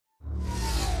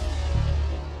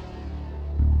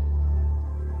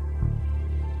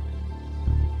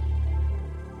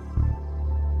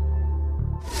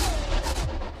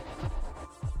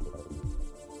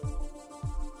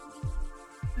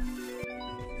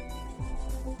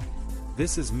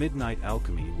This is Midnight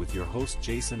Alchemy with your host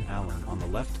Jason Allen on the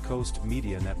Left Coast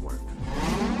Media Network.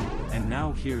 And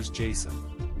now here's Jason.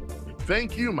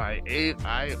 Thank you, my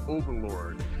AI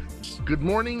overlord. Good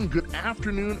morning, good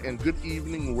afternoon, and good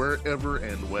evening, wherever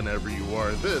and whenever you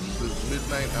are. This is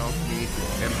Midnight Alchemy,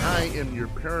 and I am your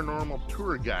paranormal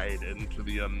tour guide into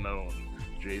the unknown,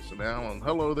 Jason Allen.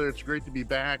 Hello there, it's great to be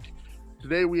back.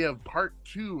 Today we have part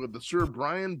 2 of the Sir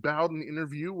Bryan Bowden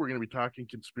interview. We're going to be talking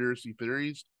conspiracy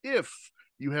theories. If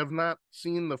you have not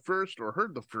seen the first or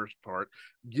heard the first part,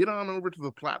 get on over to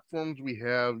the platforms we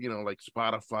have, like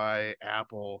Spotify,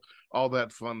 Apple, all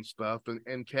that fun stuff,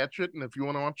 and catch it. And if you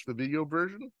want to watch the video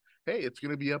version, hey, it's going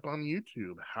to be up on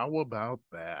YouTube. How about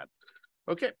that?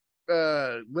 Okay,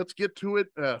 let's get to it.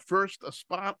 First, a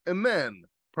spot, and then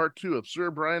part 2 of Sir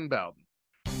Bryan Bowden.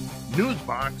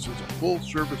 Newsbox is a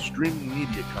full-service streaming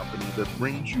media company that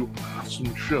brings you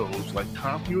awesome shows like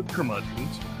Coffee with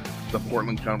Curmudgeons, The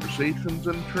Portland Conversations,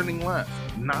 and Turning Left.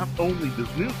 Not only does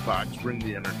Newsbox bring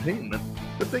the entertainment,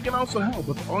 but they can also help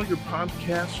with all your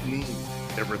podcast needs.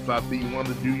 Ever thought that you want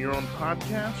to do your own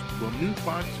podcast? Well,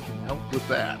 Newsbox can help with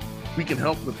that. We can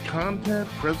help with content,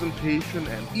 presentation,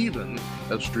 and even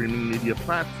a streaming media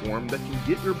platform that can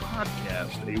get your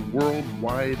podcast a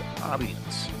worldwide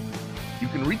audience. You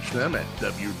can reach them at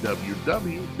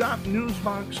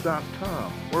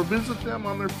www.newsbox.com or visit them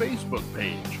on their Facebook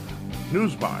page.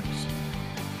 Newsbox.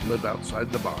 Live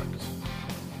outside the box.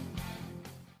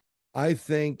 I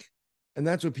think, and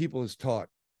that's what people is taught,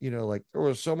 like there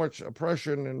was so much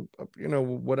oppression and,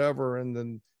 whatever. And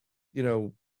then,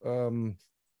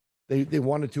 they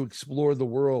wanted to explore the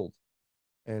world.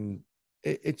 And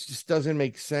it just doesn't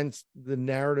make sense. The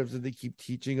narratives that they keep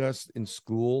teaching us in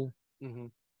school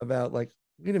about, like,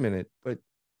 wait a minute, but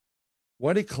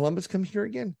why did Columbus come here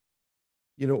again?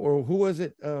 Or who was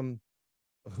it?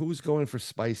 Who was going for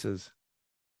spices?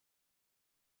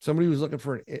 Somebody was looking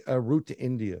for a route to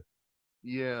India.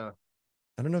 Yeah.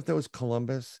 I don't know if that was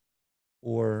Columbus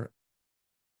or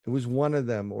it was one of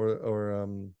them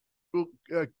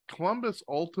Columbus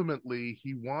ultimately,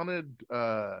 he wanted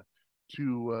to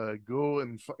go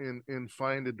and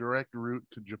find a direct route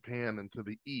to Japan and to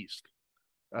the east.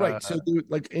 Right. So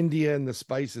like India and the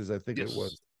spices, I think yes. It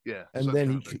was. Yeah. And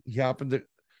then he happened to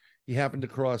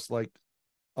cross like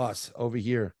us over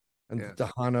here and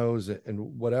the Hanos and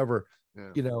whatever.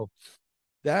 Yeah.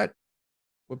 That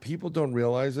what people don't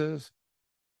realize is,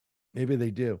 maybe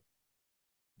they do,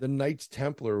 the Knights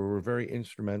Templar were very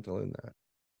instrumental in that,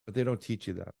 but they don't teach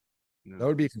you that. Yeah. That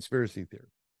would be a conspiracy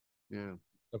theory. Yeah.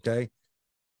 Okay.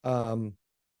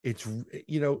 It's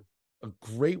a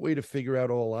great way to figure out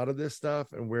a lot of this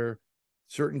stuff and where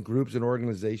certain groups and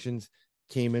organizations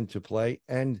came into play.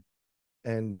 And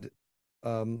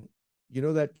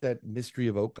that mystery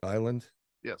of Oak Island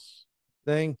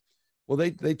thing. Well,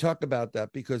 they talk about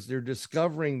that because they're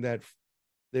discovering that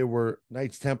there were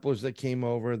Knights Templars that came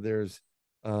over. There's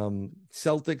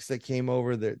Celtics that came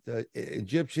over, the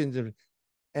Egyptians,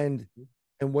 and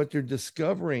what they're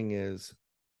discovering is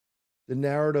the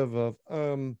narrative of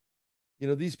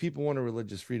these people wanted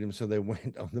religious freedom, so they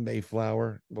went on the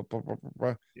Mayflower.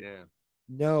 Yeah.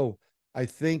 No, I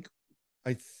think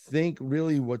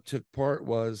really what took part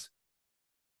was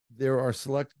there are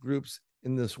select groups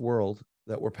in this world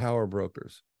that were power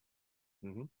brokers.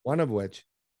 One of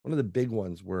the big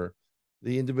ones were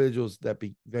the individuals that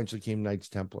eventually became Knights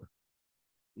Templar.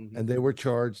 And they were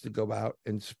charged to go out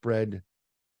and spread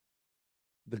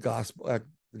the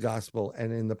gospel.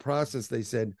 And in the process, they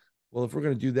said, well, if we're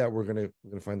going to do that, we're going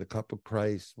to find the cup of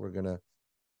Christ. We're going to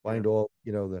find all,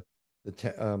 the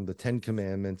 10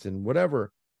 commandments and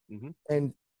whatever.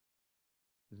 And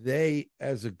they,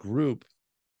 as a group,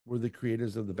 were the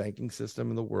creators of the banking system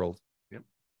in the world. Yep.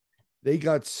 They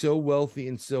got so wealthy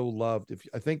and so loved.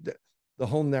 I think that the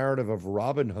whole narrative of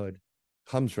Robin Hood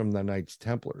comes from the Knights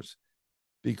Templars,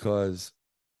 because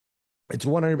it's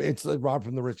like rob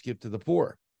from the rich, give to the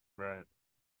poor. Right.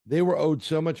 They were owed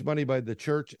so much money by the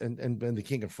church and the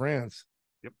King of France.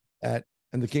 Yep.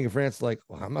 And the King of France, like,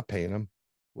 well, I'm not paying them.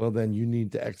 Well, then you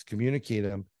need to excommunicate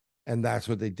them. And that's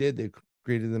what they did. They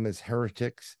created them as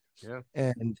heretics. Yeah.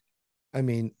 And I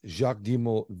mean, Jacques de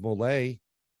Molay,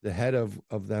 the head of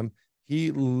them, he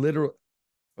literally,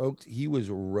 folks, he was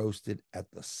roasted at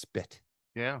the spit.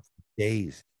 Yeah.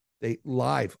 Days. They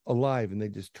alive, and they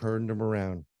just turned him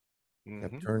around.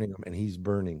 Kept turning him, and he's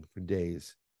burning for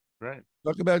days. Right.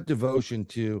 Talk about devotion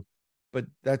too, but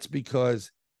that's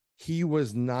because he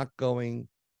was not going.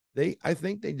 I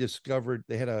think they discovered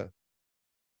they had a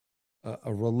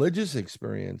religious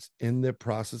experience in the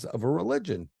process of a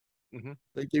religion.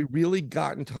 Like they really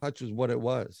got in touch with what it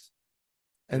was.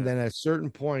 And then at a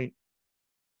certain point,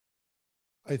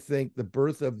 I think the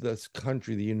birth of this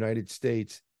country, the United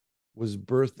States, was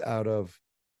birthed out of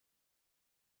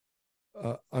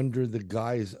under the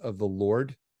guise of the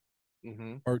Lord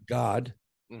or God,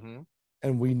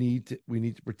 and we need to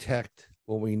protect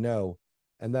what we know,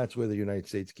 and that's where the United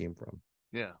States came from.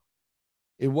 Yeah.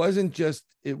 It wasn't.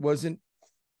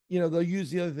 They'll use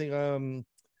the other thing.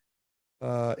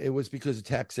 It was because of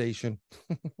taxation.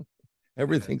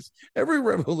 Every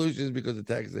revolution is because of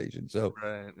taxation. So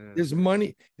Right. there's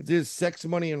money. If there's sex,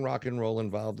 money, and rock and roll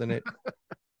involved in it,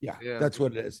 yeah, that's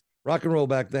what it is. Rock and roll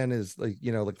back then is like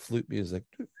flute music,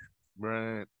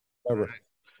 Right. whatever. Right.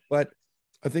 But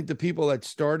I think the people that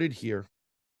started here,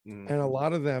 and a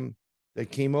lot of them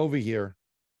that came over here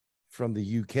from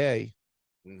the UK,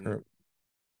 are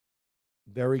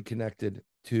very connected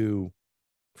to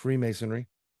Freemasonry,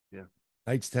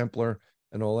 Knights Templar,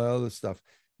 and all that other stuff.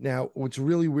 Now, what's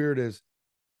really weird is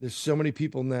there's so many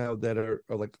people now that are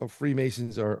like, oh,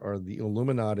 Freemasons are the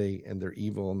Illuminati and they're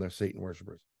evil and they're Satan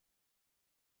worshipers.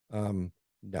 No.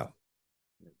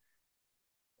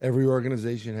 Every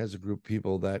organization has a group of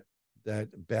people that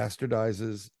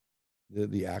bastardizes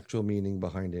the actual meaning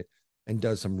behind it and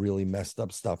does some really messed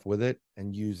up stuff with it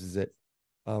and uses it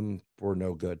for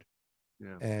no good.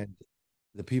 Yeah. And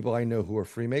the people I know who are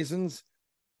Freemasons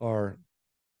are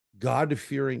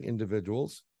God-fearing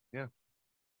individuals,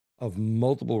 of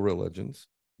multiple religions.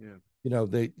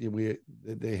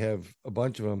 They have a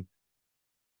bunch of them.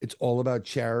 It's all about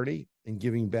charity and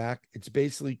giving back. It's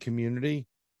basically community.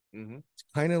 It's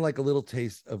kind of like a little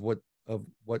taste of what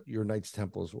your Knights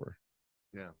Templars were.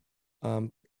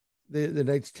 The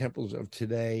Knights Templars of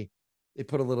today, they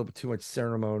put a little bit too much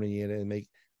ceremony in it and I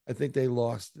think they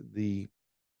lost the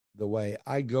way.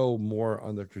 I go more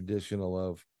on the traditional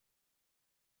of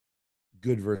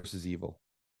good versus evil.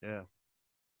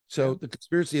 So the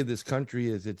conspiracy of this country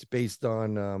is it's based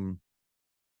on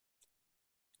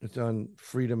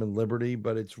freedom and liberty,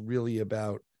 but it's really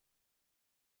about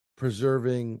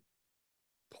preserving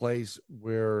place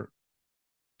where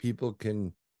people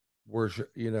can worship.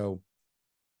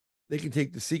 They can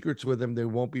take the secrets with them. They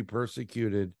won't be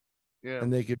persecuted,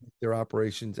 and they can make their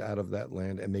operations out of that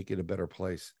land and make it a better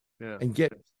place. And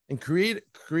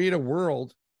create a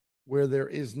world where there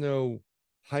is no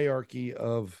hierarchy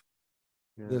of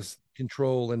this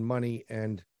control and money,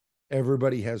 and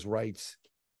everybody has rights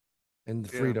and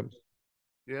freedoms.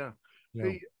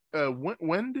 Hey,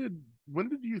 when did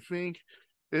you think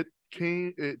it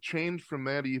changed from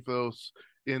that ethos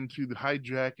into the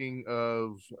hijacking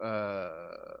of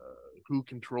who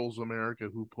controls America,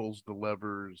 who pulls the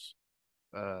levers,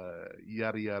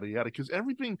 yada yada yada? Because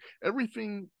everything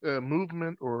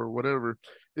movement or whatever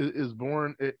is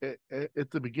born at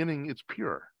the beginning. It's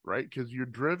pure, right? Because you're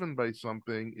driven by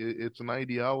something. It's an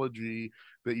ideology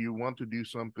that you want to do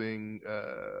something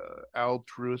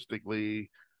altruistically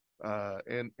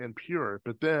and pure,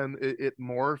 but then it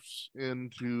morphs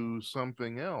into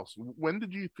something else. When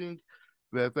did you think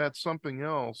that something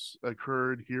else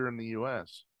occurred here in the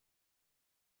U.S.?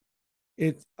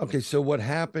 So what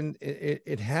happened?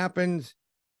 It happened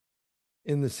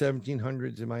in the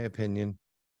 1700s, in my opinion,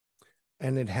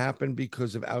 and it happened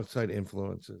because of outside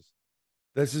influences.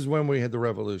 This is when we had the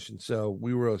revolution. So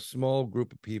we were a small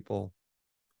group of people.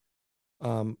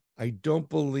 I don't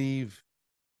believe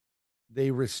they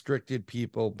restricted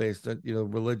people based on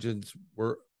religions.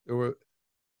 There were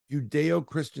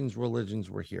Judeo-Christian religions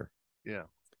were here.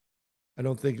 I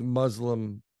don't think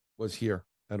Muslim was here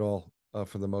at all.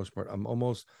 For the most part, I'm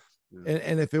almost,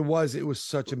 and if it was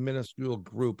such a minuscule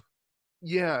group.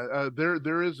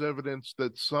 There is evidence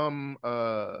that some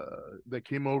that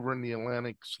came over in the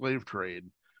Atlantic slave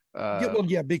trade.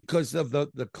 Because of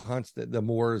the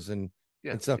Moors and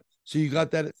stuff. So you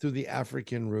got that through the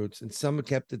African roots, and some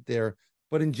kept it there,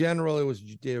 but in general, it was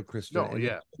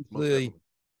Judeo-Christian.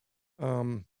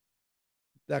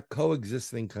 That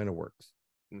coexisting kind of works.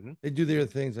 They do their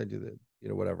things, I do that,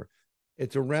 whatever.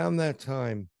 It's around that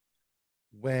time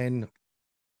when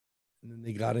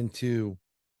they got into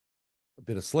a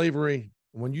bit of slavery.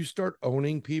 When you start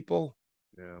owning people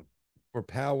for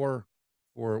power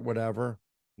or whatever,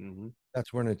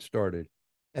 that's when it started.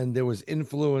 And there was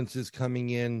influences coming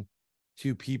in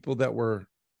to people that were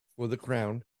for the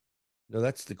crown. No,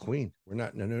 that's the queen. We're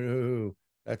not. No.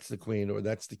 That's the queen or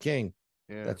that's the king.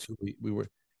 That's who we were.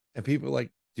 And people were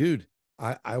like, dude,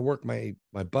 I work my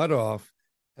butt off.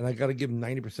 And I got to give them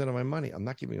 90% of my money. I'm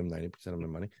not giving them 90% of my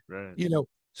money. Right.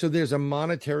 So there's a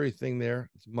monetary thing there.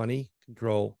 It's money,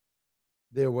 control.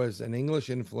 There was an English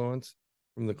influence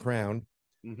from the crown.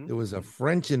 There was a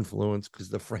French influence because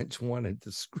the French wanted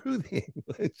to screw the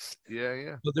English.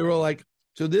 Yeah. So they were like,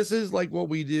 so this is like what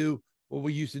we do what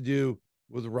we used to do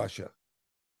with Russia,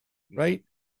 Mhm. right?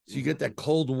 So you Mhm. get that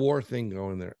Cold War thing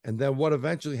going there. And then what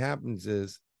eventually happens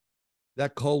is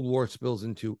that Cold War spills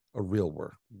into a real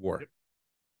war. Yep.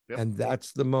 Yep. And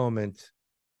that's the moment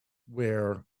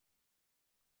where,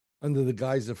 under the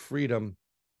guise of freedom,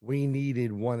 we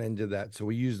needed one end of that. So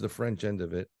we used the French end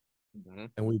of it.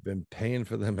 Mhm. And we've been paying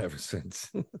for them ever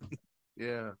since.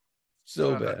 Yeah.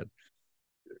 So bad.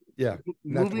 Yeah.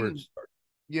 And that's where it Moving. started.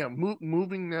 Yeah.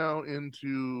 Moving now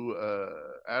into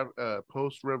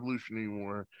post-Revolutionary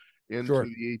War, into Sure.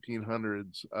 the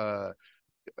 1800s.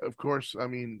 Of course, I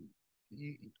mean,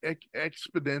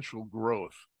 exponential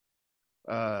growth.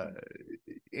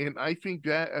 And I think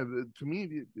that, to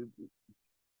me,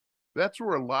 that's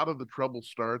where a lot of the trouble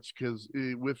starts, because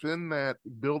within that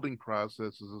building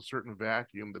process is a certain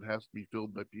vacuum that has to be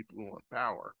filled by people who want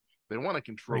power. They want to Right.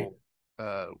 control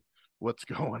what's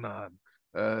going on.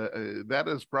 That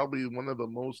is probably one of the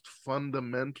most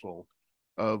fundamental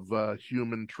of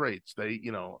human traits.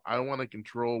 I want to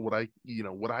control what I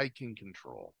can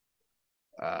control.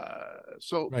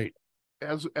 So Right.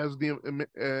 as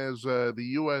the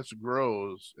U.S.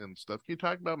 grows and stuff, can you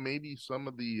talk about maybe some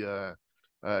of the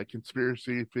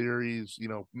conspiracy theories?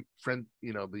 Friend,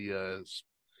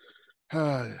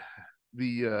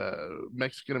 the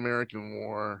Mexican American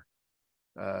War,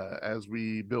 as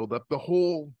we build up the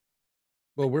whole,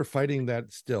 Well, we're fighting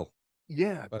that still.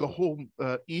 yeah, By the the way. whole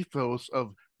ethos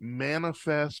of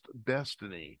manifest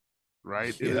destiny,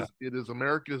 right? It Yeah. is it is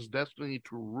America's destiny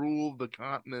to rule the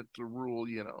continent, to rule,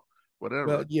 Well,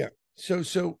 whatever. yeah.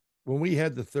 So when we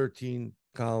had the 13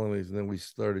 colonies and then we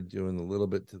started doing a little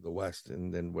bit to the west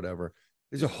and then whatever,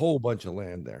 there's a Yeah, whole bunch of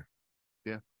land there.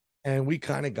 yeah, And we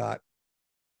kind of got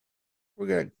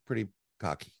pretty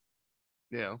cocky.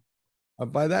 yeah,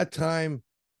 By that time,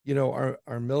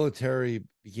 our military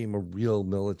became a real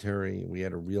military. We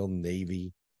had a real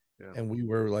navy, yeah, and we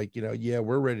were like, yeah,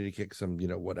 we're ready to kick some,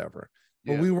 whatever.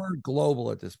 But yeah. we weren't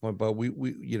global at this point. But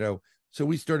so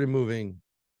we started moving,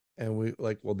 and we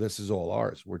like, well, this is all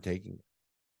ours. We're taking it.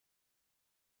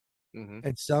 Mm-hmm.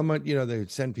 And someone, they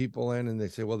would send people in, and they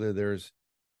say, well, there's,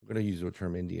 we're going to use the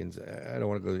term Indians. I don't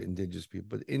want to go to indigenous people,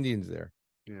 but Indians there.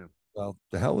 Yeah, Well,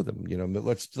 the hell with them. But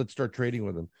let's start trading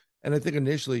with them. And I think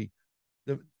initially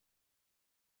the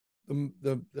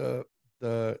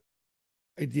the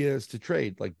idea is to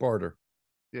trade, like barter.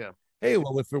 yeah, Hey,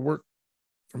 well, if it worked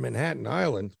for Manhattan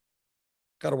Island,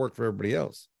 got to work for everybody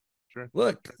else. sure.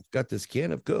 Look, I've got this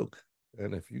can of Coke,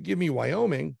 and if you give me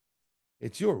Wyoming,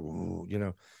 it's your, ooh.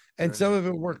 And Right. some of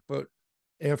it worked, but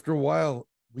after a while,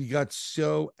 we got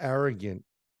so arrogant,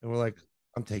 and we're like,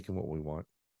 I'm taking what we want.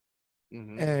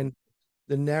 Mm-hmm. And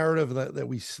the narrative that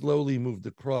we slowly moved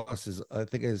across is, I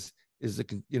think, is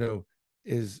the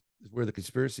is where the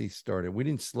conspiracy started. We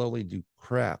didn't slowly do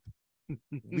crap.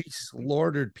 We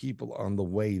slaughtered people on the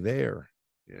way there.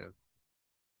 Yeah.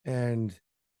 And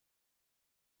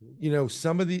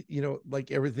some of the,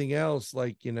 like everything else,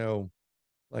 like, the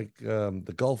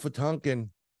Gulf of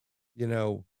Tonkin, you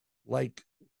know, like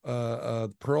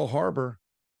Pearl Harbor,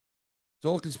 it's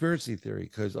all conspiracy theory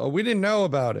because, oh, we didn't know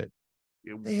about it.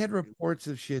 Yeah. They had reports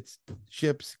of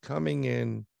ships coming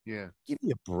in. Yeah. Give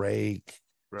me a break.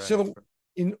 Right. So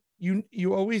in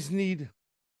you always need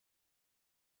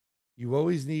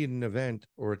an event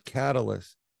or a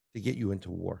catalyst to get you into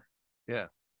war. Yeah.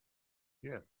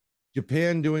 Yeah.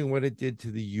 Japan doing what it did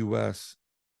to the US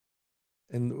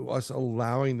and us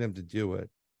allowing them to do it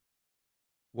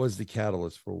was the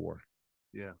catalyst for war.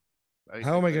 Yeah.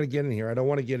 How am I going to get in here? I don't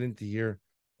want to get into here.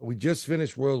 We just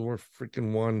finished World War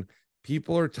freaking one.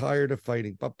 People are tired of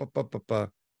fighting.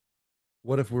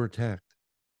 What if we're attacked?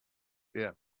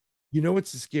 Yeah.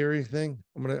 What's the scary thing?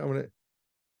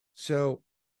 So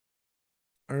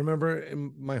I remember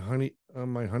in my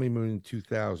honeymoon in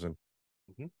 2000,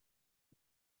 Mm-hmm.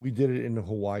 we did it in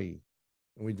Hawaii,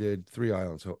 and we did 3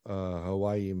 islands: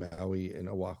 Hawaii, Maui, and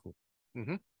Oahu.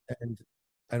 Mm-hmm. And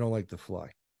I don't like to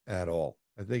fly at all.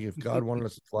 I think if God wanted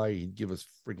us to fly, He'd give us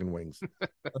freaking wings.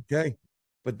 Okay,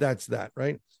 but that's that,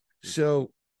 right?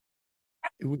 So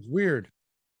it was weird,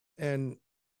 and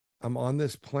I'm on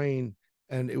this plane,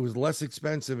 and it was less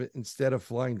expensive instead of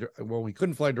flying. Well, we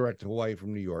couldn't fly direct to Hawaii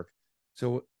from New York,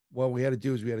 so what we had to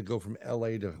do is we had to go from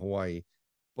LA to Hawaii,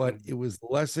 but Mm-hmm. it was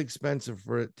less expensive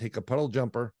for it take a puddle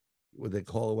jumper, what they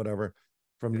call it, whatever,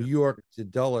 from New Yeah. York to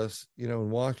Dulles, in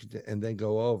Washington, and then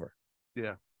go over.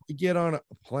 Yeah. We get on a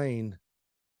plane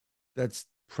that's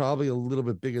probably a little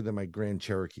bit bigger than my Grand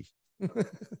Cherokee.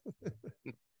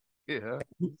 Yeah.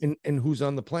 and who's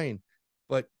on the plane?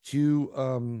 But two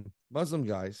Muslim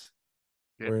guys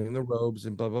Yeah. wearing the robes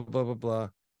and blah blah blah blah blah.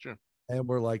 Sure. And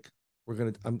we're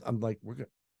I'm like,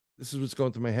 this is what's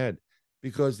going through my head,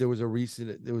 because there was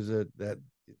the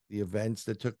events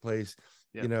that took place,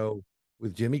 Yeah. you know,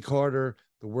 with Jimmy Carter,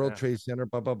 the World Yeah. Trade Center,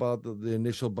 blah, blah, blah, the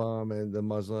initial bomb and the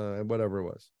Muslim and whatever it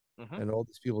was. Mm-hmm. And all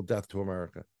these people, death to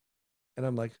America. And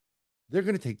I'm like, they're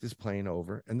going to take this plane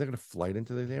over and they're going to fly it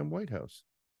into the damn White House.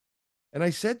 And I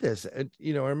said this, and I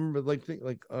remember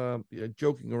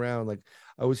joking around, like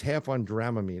I was half on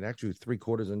Dramamine, actually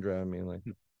 3/4 on Dramamine, like,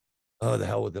 oh, the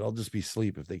hell with it, I'll just be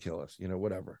asleep if they kill us,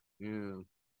 whatever. Yeah.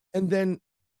 And then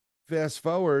fast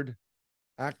forward,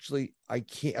 actually,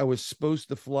 I was supposed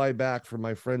to fly back from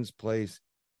my friend's place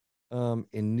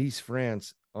in Nice,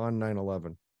 France on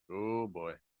 9/11. Oh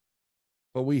boy.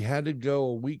 But we had to go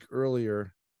a week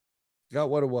earlier. Got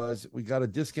what it was. We got a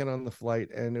discount on the flight,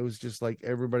 and it was just like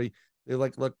everybody, they're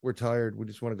like, look, we're tired. We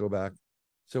just want to go back.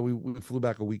 So we flew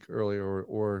back a week earlier,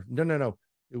 or no.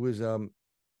 It was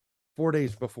 4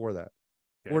 days before that.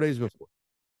 Okay. 4 days before.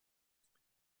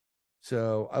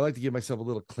 So I like to give myself a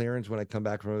little clearance when I come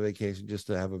back from a vacation, just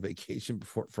to have a vacation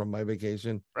from my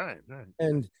vacation. Right.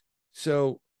 And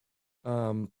so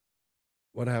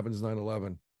what happens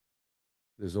 9/11?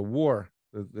 There's a war.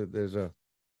 There's a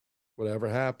whatever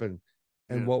happened.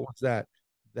 And what was that?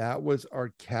 That was our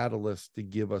catalyst to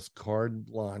give us carte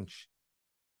blanche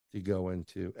to go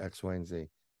into X, Y, and Z.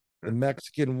 The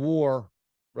Mexican War,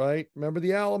 right? Remember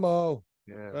the Alamo?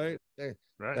 Yeah. Right?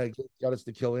 Right. Got us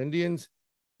to kill Indians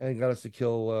and got us to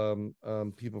kill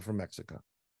people from Mexico.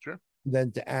 Sure.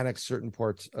 Then to annex certain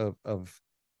parts of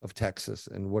Texas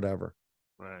and whatever.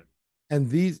 Right. And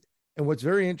what's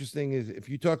very interesting is if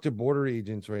you talk to border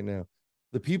agents right now,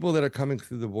 the people that are coming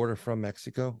through the border from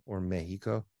Mexico or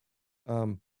Mexico,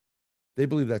 they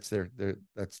believe that's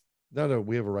no,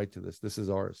 we have a right to this. This is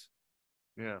ours.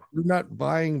 Yeah. They're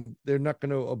not going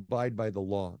to abide by the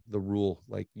law, the rule.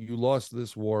 Like, you lost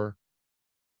this war.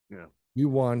 Yeah. You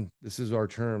won. This is our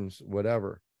terms,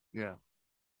 whatever. Yeah.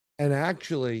 And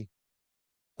actually,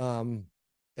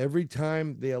 every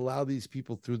time they allow these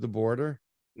people through the border,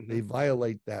 they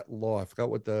violate that law. I forgot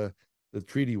what the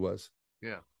treaty was.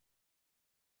 Yeah.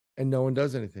 And no one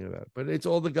does anything about it. But it's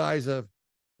all the guys of,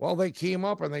 well, they came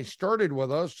up and they started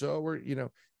with us, so we're,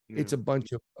 it's a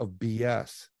bunch of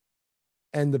BS.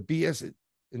 And the BS,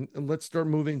 and let's start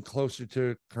moving closer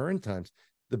to current times.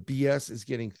 The BS is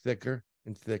getting thicker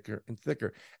and thicker and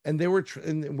thicker. And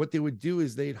and what they would do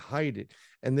is they'd hide it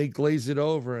and they glaze it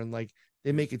over and like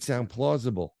they make it sound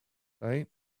plausible, right?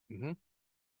 Mm-hmm.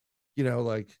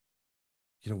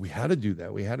 We had to do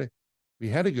that. We had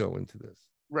to go into this.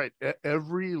 Right.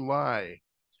 Every lie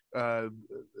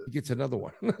he gets another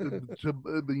one.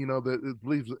 that it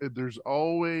believes there's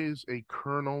always a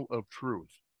kernel of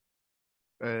truth,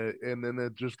 and then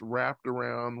it just wrapped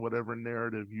around whatever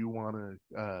narrative you want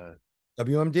to.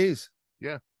 WMDs.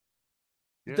 Yeah.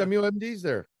 WMDs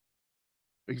there.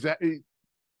 Exactly.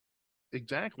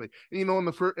 Exactly. In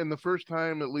the first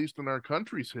time, at least in our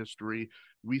country's history,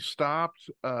 we stopped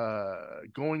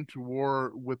going to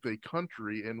war with a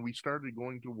country and we started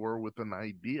going to war with an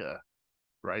idea,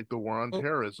 right? The war on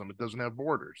terrorism. It doesn't have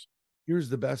borders. Here's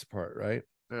the best part, right?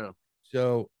 Yeah.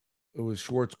 So it was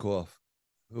Schwarzkopf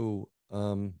who,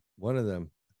 one of them,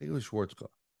 I think it was Schwarzkopf.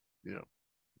 Yeah.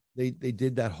 They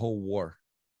did that whole war,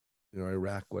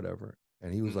 Iraq, whatever.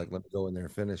 And he was like, let me go in there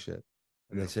and finish it.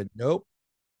 And they said, nope.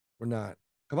 We're not.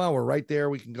 Come on, we're right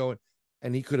there. We can go in.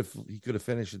 And he could have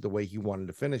finished it the way he wanted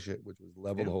to finish it, which was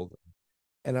level the whole thing.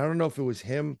 And I don't know if it was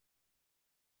him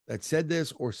that said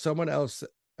this or someone else.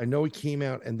 I know he came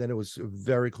out and then it was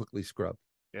very quickly scrubbed.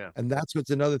 Yeah. And that's what's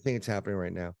another thing that's happening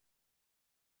right now.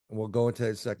 And we'll go into that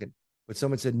in a second. But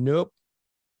someone said, nope,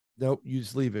 you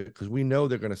just leave it because we know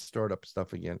they're going to start up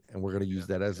stuff again. And we're going to use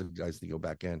that as a guys to go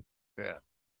back in. Yeah.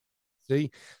 See?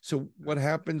 So what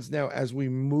happens now as we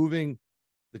moving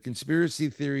the conspiracy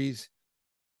theories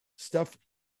stuff,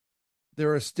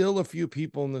 there are still a few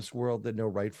people in this world that know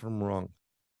right from wrong.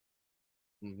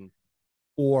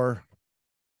 Or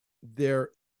they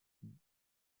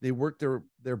work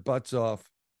their butts off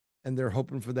and they're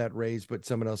hoping for that raise, but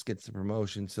someone else gets the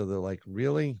promotion. So they're like,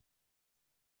 really?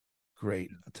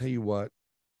 Great. I'll tell you what,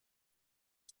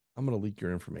 I'm going to leak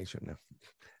your information now.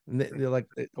 And they're like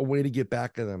a way to get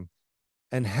back at them.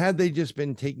 And had they just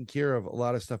been taken care of, a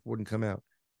lot of stuff wouldn't come out.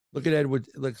 Look at Edward,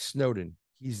 like Snowden.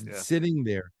 He's sitting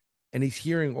there and he's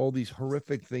hearing all these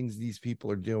horrific things these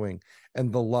people are doing and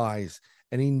the lies.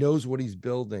 And he knows what he's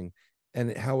building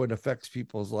and how it affects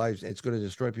people's lives. It's going to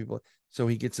destroy people. So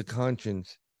he gets a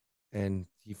conscience and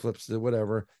he flips to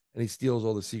whatever and he steals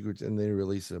all the secrets and they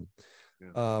release him.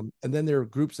 And then there are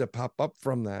groups that pop up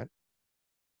from that.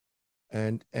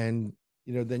 And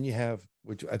then you have,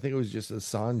 which I think it was just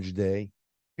Assange Day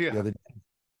the Yeah. other day,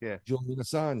 Yeah. Julian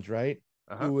Assange, right?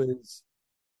 Uh-huh.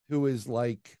 Who is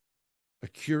like a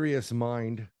curious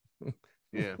mind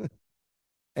Yeah.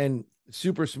 and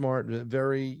super smart,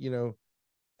 very,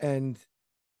 and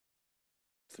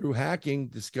through hacking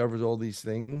discovers all these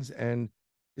things and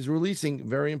is releasing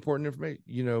very important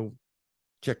information.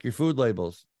 Check your food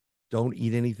labels. Don't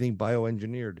eat anything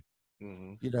bioengineered,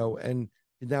 Hmm. and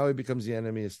now he becomes the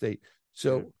enemy of state. Yeah.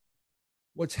 So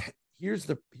what's here's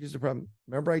the problem.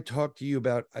 Remember I talked to you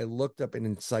about I looked up in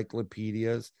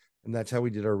encyclopedias and that's how we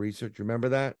did our research. Remember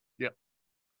that? Yep.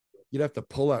 You'd have to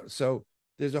pull out. So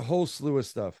there's a whole slew of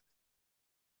stuff.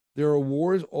 There are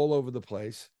wars all over the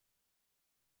place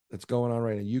that's going on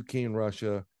right now, UK and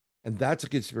Russia, and that's a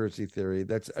conspiracy theory.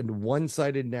 That's a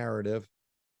one-sided narrative.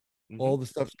 Hmm. All the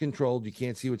stuff's controlled. You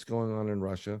can't see what's going on in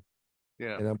Russia,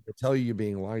 Yeah. and I'm going to tell you you're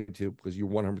being lied to because you're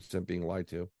 100% being lied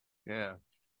to. Yeah.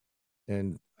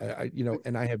 And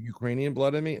and I have Ukrainian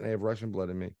blood in me, and I have Russian blood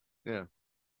in me, Yeah.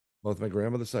 both my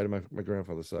grandmother's side and my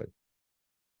grandfather's side.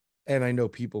 And I know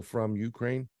people from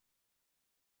Ukraine,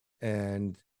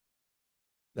 and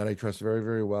that I trust very,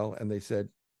 very well. And they said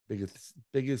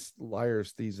biggest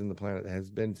liars, thieves in the planet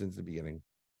has been since the beginning.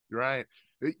 Right.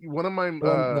 One of my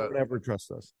No one ever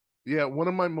trusts us. yeah, one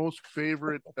of my most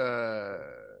favorite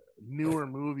newer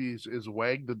movies is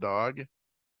Wag the Dog.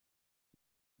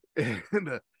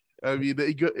 And I mean,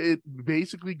 it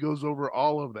basically goes over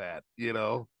all of that,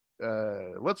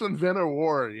 let's invent a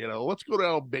war, let's go to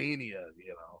Albania,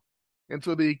 and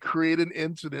so they create an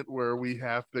incident where we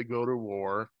have to go to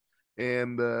war.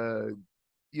 And the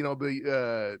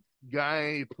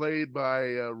guy played by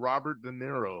Robert De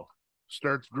Niro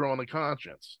starts growing a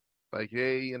conscience, like,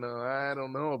 hey, I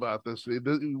don't know about this.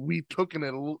 We took it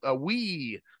a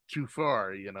wee too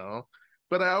far,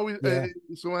 but I always, Yeah.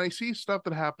 so when I see stuff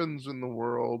that happens in the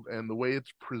world and the way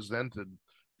it's presented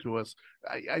to us,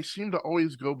 I seem to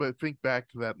always think back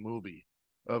to that movie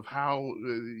of how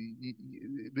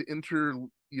the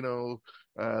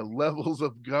levels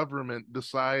of government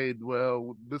decide,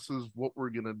 well, this is what we're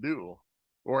going to do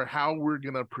or how we're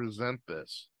going to present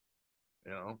this,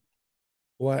 you know?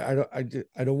 Well,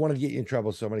 I don't want to get you in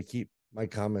trouble, so I'm going to keep my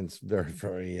comments very,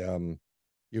 very.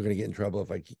 You're going to get in trouble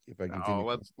if I Oh,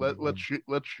 continue.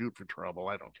 let's shoot for trouble.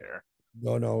 I don't care.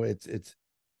 No, no, it's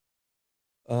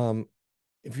um,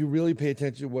 if you really pay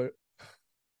attention to what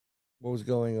was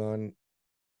going on,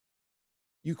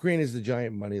 Ukraine is the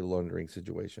giant money laundering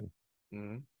situation.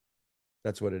 Mm-hmm.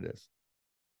 That's what it is.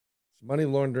 It's money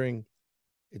laundering.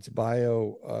 It's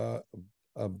bio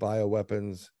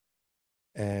weapons,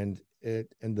 and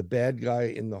the bad guy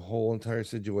in the whole entire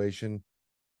situation.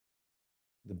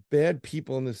 The bad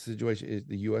people in this situation is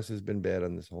the U.S. has been bad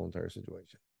on this whole entire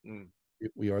situation. Mm.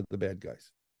 We are the bad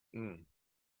guys. Mm.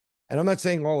 And I'm not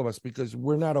saying all of us because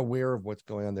we're not aware of what's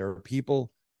going on. There are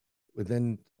people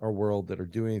within our world that are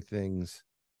doing things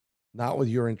not with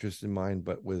your interest in mind,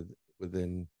 but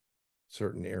within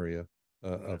certain area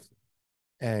of.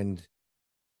 And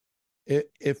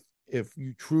if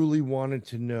you truly wanted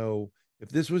to know if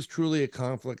this was truly a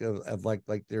conflict of like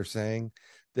they're saying,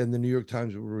 then the New York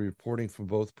Times would be reporting from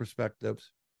both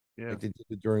perspectives. Yeah. Like they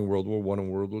did during World War I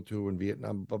and World War II and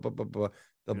Vietnam. Blah, blah, blah, blah.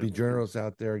 There'll Yeah. be journalists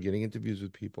out there getting interviews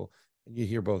with people, and you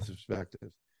hear both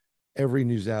perspectives. Every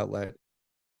news outlet,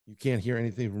 you can't hear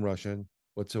anything from Russia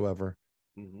whatsoever.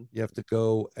 Mm-hmm. You have to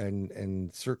go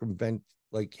and circumvent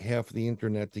like half the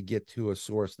internet to get to a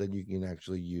source that you can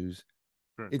actually use.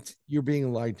 Sure. You're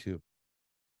being lied to,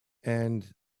 and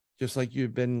just like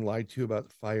you've been lied to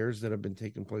about fires that have been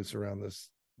taking place around this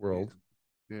world.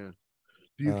 Yeah.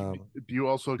 Do you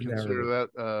also consider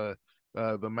Narrative.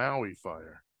 that the Maui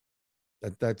fire?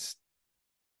 That's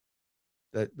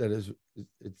that is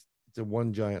it's a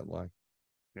one giant lie.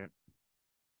 Yeah.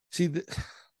 See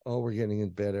oh, we're getting in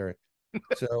bad area.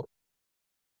 So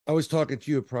I was talking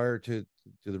to you prior to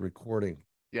the recording.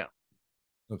 Yeah.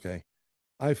 Okay.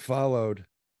 I followed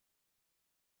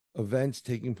events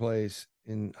taking place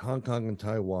in Hong Kong and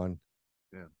Taiwan.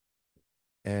 Yeah.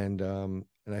 And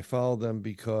I follow them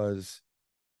because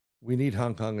we need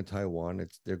Hong Kong and Taiwan.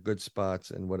 They're good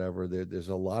spots and whatever. There's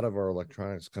a lot of our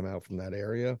electronics come out from that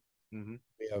area. Mm-hmm.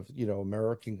 We have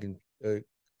American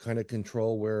kind of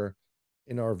control where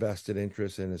in our vested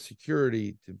interest and a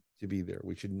security to be there.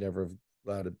 We should never have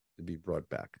allowed it to be brought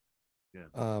back.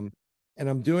 Yeah. And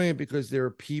I'm doing it because there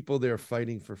are people there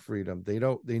fighting for freedom. They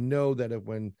know that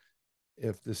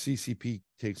if the CCP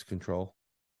takes control,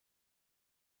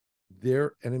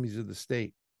 they're enemies of the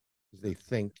state because they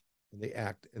think and they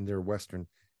act and they're Western,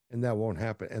 and that won't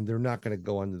happen. And they're not going to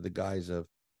go under the guise of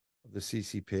the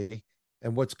CCP.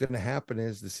 And what's going to happen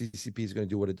is the CCP is going to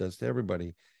do what it does to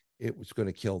everybody. It was going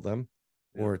to kill them,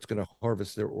 or it's going to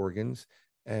harvest their organs.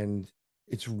 And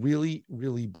it's really,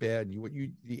 really bad.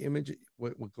 The image,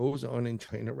 what goes on in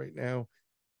China right now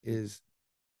is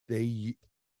a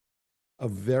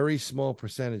very small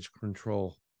percentage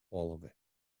control all of it.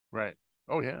 Right.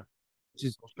 Oh yeah.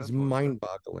 It's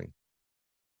mind-boggling.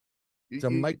 It's a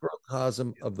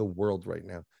microcosm of the world right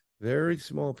now. Very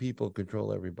small people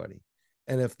control everybody.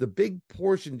 And if the big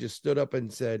portion just stood up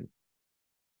and said,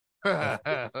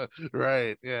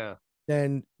 right, yeah,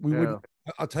 then we wouldn't.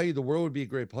 I'll tell you, the world would be a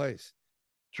great place.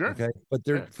 Sure. Okay. But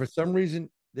for some reason,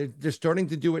 they're starting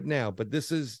to do it now. But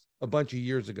this is a bunch of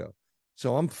years ago.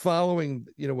 So I'm following,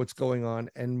 what's going on.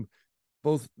 And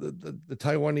both the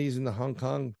Taiwanese and the Hong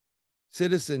Kong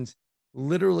citizens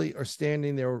literally are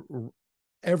standing there.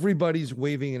 Everybody's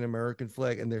waving an American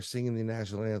flag and they're singing the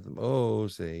national anthem. Oh,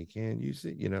 say, can you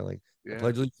see? The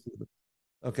Pledge of Allegiance.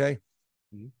 Okay.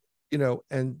 Mm-hmm.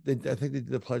 And I think they did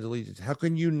the Pledge of Allegiance. How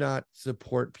can you not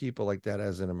support people like that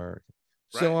as an American?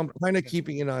 Right. So I'm kind of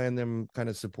keeping an eye on them, kind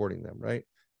of supporting them, right?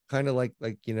 Kind of like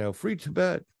free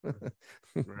Tibet.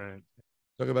 Right.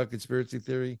 Talk about conspiracy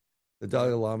theory. The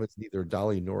Dalai Lama is neither a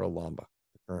Dalai nor a Lama,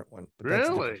 the current one. But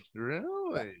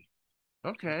really?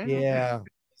 Okay. Yeah.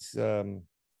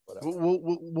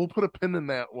 We'll put a pin in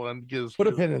that one because put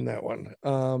a pin in that one.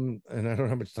 And I don't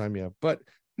have much time yet, but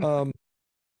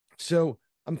so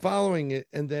I'm following it,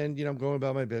 and then I'm going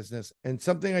about my business. And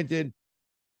something I did,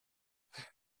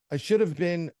 I should have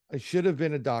been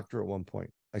a doctor at one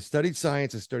point. I studied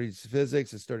science, I studied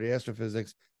physics, I studied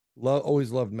astrophysics.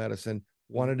 Always loved medicine.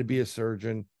 Wanted to be a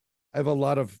surgeon. I have a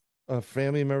lot of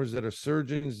family members that are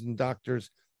surgeons and doctors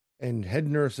and head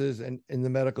nurses and in the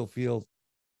medical field,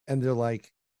 and they're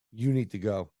like, you need to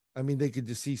go. I mean, they could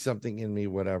just see something in me,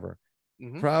 whatever.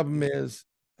 Mm-hmm. Problem is,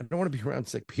 I don't want to be around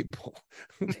sick people.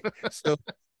 So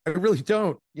I really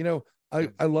don't.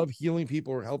 I love healing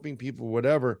people or helping people,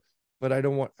 whatever, but I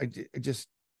don't want,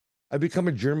 I become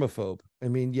a germaphobe. I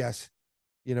mean, yes,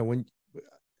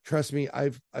 trust me,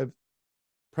 I've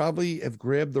probably have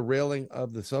grabbed the railing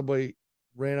of the subway,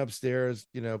 ran upstairs,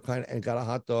 and got a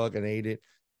hot dog and ate it.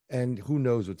 And who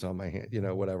knows what's on my hand,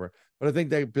 whatever. But I think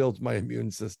that builds my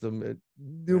immune system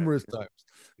numerous times.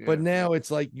 Yeah. But now it's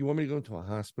like, you want me to go into a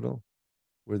hospital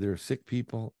where there are sick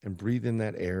people and breathe in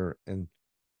that air? And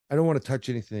I don't want to touch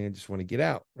anything. I just want to get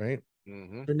out, right?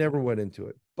 Mm-hmm. I never went into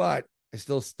it, but I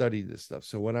still studied this stuff.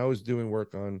 So when I was doing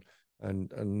work on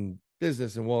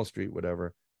business in Wall Street,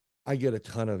 whatever, I get a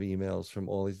ton of emails from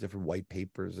all these different white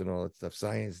papers and all that stuff,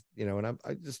 science, and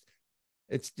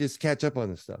it's just catch up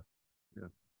on this stuff. Yeah.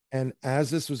 And as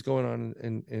this was going on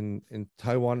in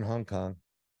Taiwan and Hong Kong,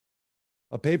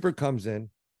 a paper comes in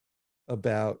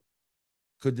about,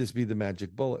 could this be the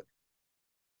magic bullet?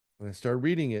 And I started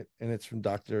reading it, and it's from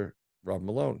Dr. Rob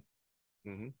Malone.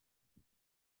 Mm-hmm.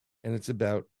 And it's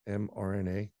about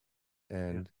mRNA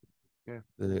and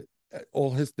the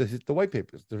white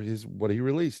papers. There is what he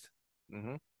released.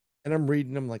 Mm-hmm. And I'm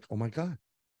reading them like, oh my God,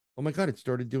 it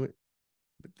started doing.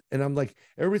 And I'm like,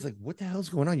 everybody's like, what the hell's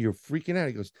going on? You're freaking out.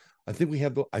 He goes, I think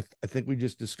we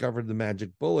just discovered the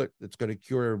magic bullet that's going to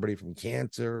cure everybody from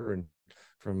cancer and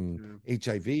from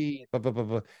HIV, blah, blah, blah,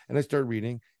 blah. And I start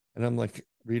reading, and I'm like,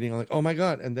 oh my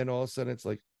God. And then all of a sudden it's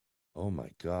like, oh my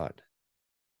God.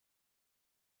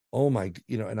 Oh my,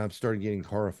 and I'm starting getting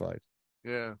horrified.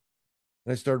 Yeah.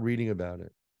 And I start reading about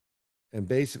it. And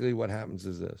basically what happens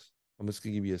is this. I'm just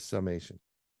going to give you a summation.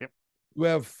 Yep. You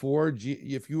have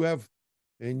if you have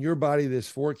in your body, there's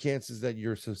 4 cancers that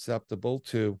you're susceptible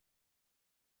to.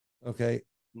 Okay.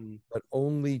 Mm-hmm. But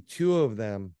only 2 of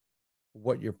them,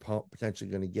 what you're potentially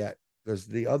going to get, because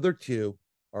the other 2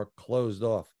 are closed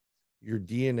off. Your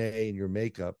DNA and your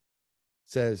makeup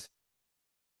says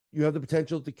you have the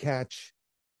potential to catch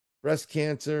breast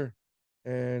cancer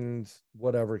and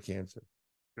whatever cancer.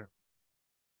 Sure.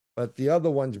 But the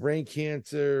other ones, brain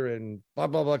cancer and blah,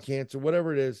 blah, blah cancer,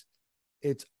 whatever it is,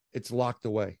 it's locked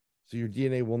away. So your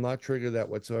DNA will not trigger that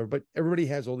whatsoever. But everybody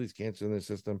has all these cancers in their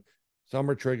system. Some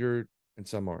are triggered and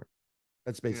some aren't.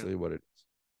 That's basically what it is.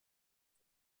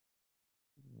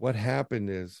 What happened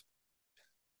is,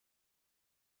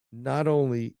 not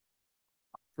only,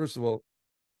 first of all,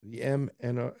 the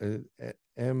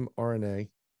mRNA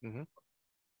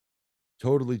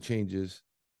totally changes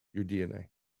your DNA.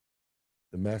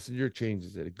 The messenger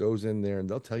changes it. It goes in there, and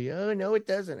they'll tell you, oh, no, it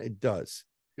doesn't. It does.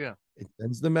 Yeah. It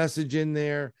sends the message in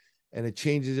there, and it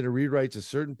changes it. It rewrites a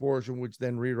certain portion, which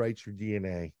then rewrites your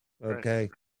DNA. Okay.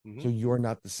 Right. Mm-hmm. So you're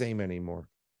not the same anymore.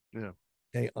 Yeah.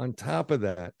 Okay. On top of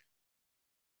that,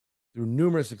 through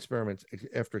numerous experiments,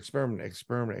 after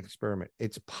experiment,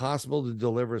 it's possible to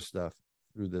deliver stuff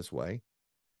through this way.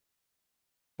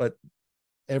 But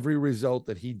every result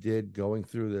that he did going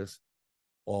through this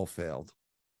all failed.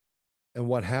 And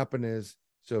what happened is,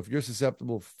 so if you're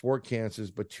susceptible to 4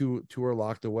 cancers, but two are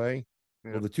locked away,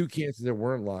 Yeah. well, the 2 cancers that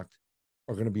weren't locked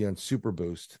are going to be on super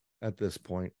boost at this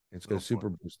point. It's going to super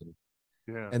boost them.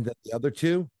 Yeah. And then the other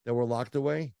 2 that were locked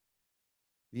away,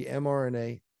 the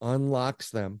mRNA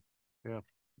unlocks them. Yeah.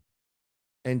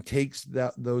 And takes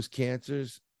those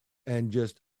cancers and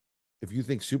just, if you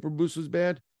think super boost was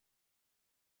bad,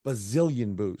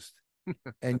 bazillion boost.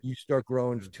 And you start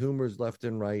growing tumors left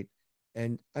and right.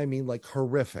 And I mean, like,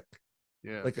 horrific.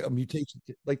 Yeah. Like a mutation,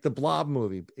 like the Blob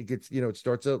movie. It gets, it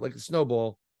starts out like a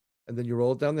snowball and then you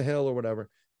roll it down the hill or whatever.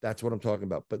 That's what I'm talking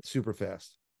about, but super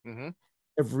fast. Mm-hmm.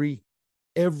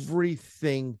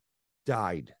 Everything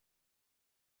died.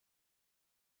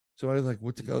 So I was like,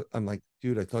 what's it go? I'm like,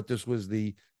 dude, I thought this was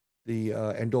the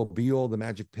end all be all, the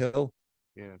magic pill.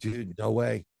 Yeah. Dude, no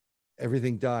way.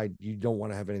 Everything died. You don't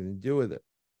want to have anything to do with it.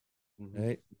 Mm-hmm.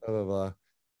 Right. Blah, blah, blah.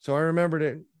 So I remembered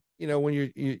it,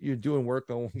 when you're doing work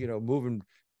on, moving,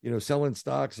 selling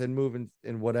stocks and moving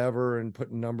and whatever and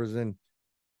putting numbers in,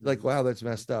 like, wow, that's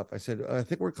messed up. I said, I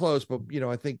think we're close, but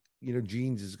I think,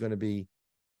 genes is going to be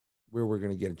where we're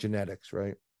going to get it, genetics,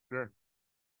 right? Sure.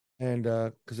 And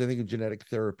because I think genetic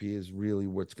therapy is really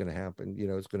what's going to happen.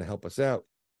 It's going to help us out.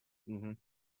 Mm-hmm.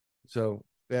 So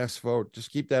fast forward,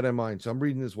 just keep that in mind. So I'm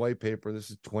reading this white paper. This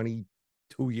is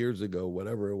 22 years ago,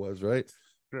 whatever it was, right?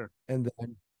 Sure. And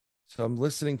then, so I'm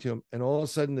listening to him, and all of a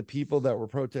sudden, the people that were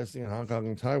protesting in Hong Kong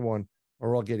and Taiwan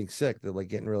are all getting sick. They're like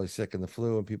getting really sick in the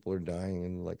flu, and people are dying,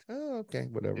 and like, oh, okay,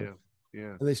 whatever. Yeah.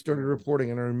 Yeah. And they started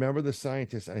reporting, and I remember the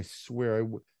scientists. I swear,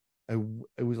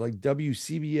 it was like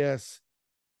WCBS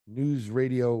News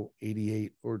Radio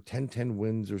 88 or 1010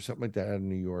 Wins or something like that out of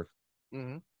New York.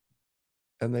 Mm-hmm.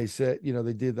 And they said,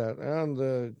 they did that. And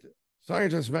the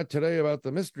scientists met today about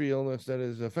the mystery illness that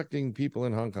is affecting people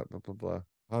in Hong Kong, blah, blah, blah,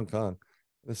 Hong Kong.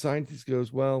 The scientist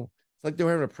goes, well, it's like they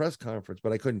were having a press conference,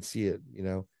 but I couldn't see it,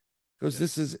 because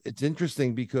it's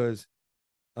interesting because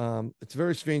it's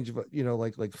very strange,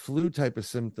 like flu type of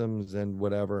symptoms and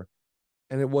whatever.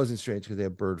 And it wasn't strange because they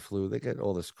have bird flu. They get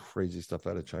all this crazy stuff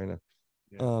out of China.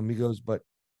 Yeah. He goes, but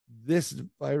this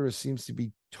virus seems to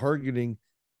be targeting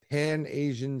Pan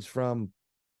Asians from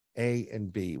A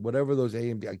and B, whatever those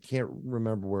A and B, I can't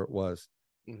remember where it was.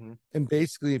 Mm-hmm. And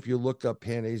basically, if you look up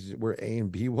Pan Asians, where A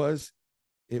and B was,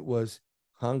 it was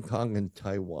Hong Kong and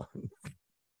Taiwan.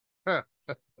 And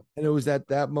it was at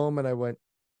that moment I went,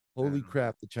 holy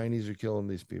crap, the Chinese are killing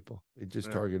these people. They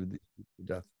just targeted these people to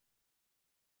death.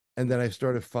 And then I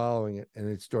started following it, and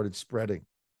it started spreading.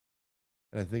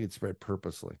 And I think it spread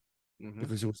purposely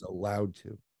because it was allowed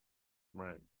to.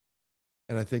 Right.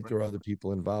 And I think there are other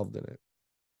people involved in it.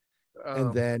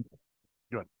 And then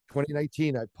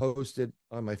 2019, I posted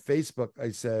on my Facebook,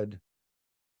 I said,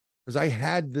 because I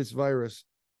had this virus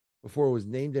before it was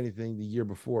named anything the year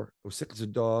before. I was sick as a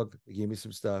dog. They gave me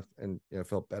some stuff and I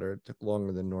felt better. It took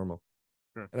longer than normal.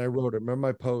 Sure. And I wrote it. Remember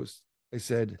my post? I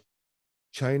said,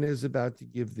 China is about to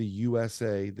give the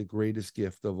USA the greatest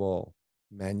gift of all,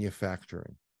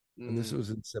 manufacturing. And this was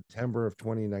in September of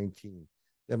 2019.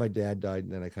 Then my dad died,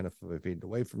 and then I kind of faded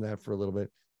away from that for a little bit.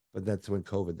 But that's when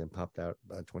COVID then popped out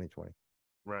about 2020.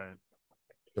 Right.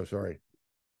 So sorry.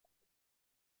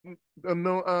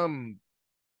 No.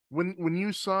 When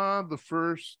you saw the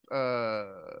first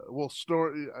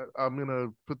story, I'm gonna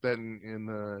put that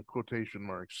in quotation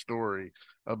marks, story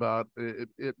about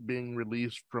it being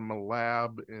released from a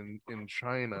lab in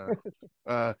China.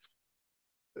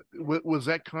 Was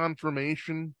that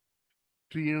confirmation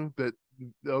to you that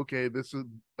okay, this is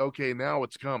okay, now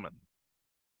it's coming?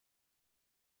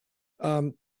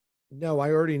 No, I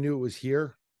already knew it was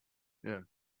here. Yeah.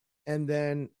 And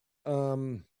then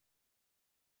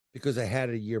because I had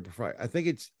it a year before. I think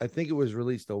it was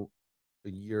released a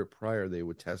year prior. They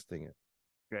were testing it.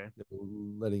 Okay. They were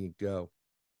letting it go.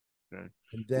 Okay.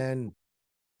 And then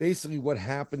basically what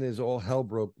happened is all hell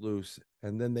broke loose.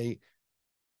 And then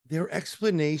their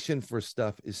explanation for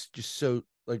stuff is just so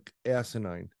like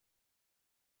asinine.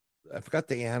 I forgot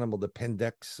the animal, the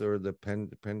pendex or the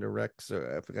penderex,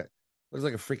 or I forgot. It looks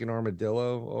like a freaking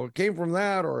armadillo. Or it came from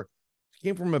that, or it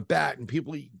came from a bat, and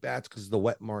people eat bats because the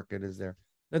wet market is there.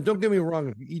 Now, don't get me wrong.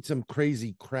 If you eat some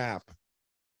crazy crap,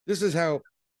 this is how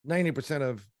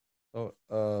 90%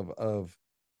 of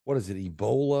what is it,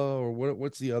 Ebola, or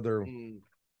what's the other,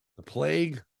 the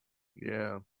plague?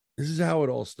 Yeah. This is how it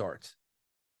all starts.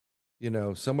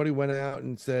 Somebody went out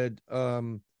and said,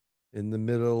 in the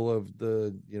middle of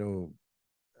the,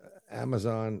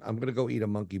 Amazon, I'm gonna go eat a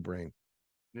monkey brain.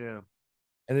 Yeah.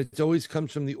 And it always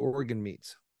comes from the organ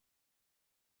meats,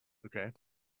 Okay.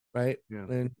 right?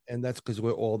 Yeah. And that's because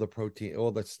where all the protein,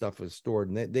 all that stuff is stored.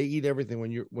 And they eat everything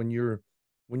when you're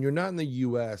not in the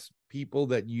US, people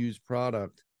that use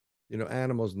product,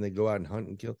 animals, and they go out and hunt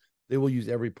and kill, they will use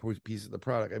every piece of the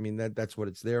product. I mean, that's what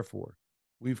it's there for.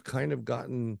 We've kind of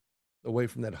gotten away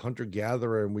from that hunter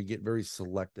gatherer, and we get very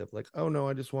selective. Like, oh no,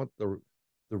 I just want the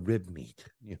rib meat,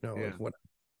 Yeah. like what.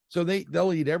 So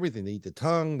they'll eat everything. They eat the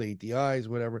tongue, they eat the eyes,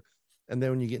 whatever. And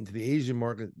then when you get into the Asian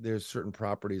market, there's certain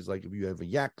properties, like if you have a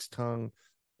yak's tongue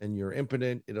and you're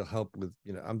impotent, it'll help with,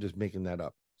 I'm just making that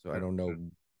up, so I Yeah. don't know Yeah.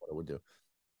 what it would do.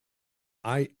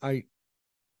 I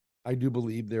do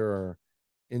believe there are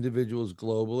individuals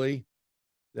globally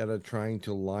that are trying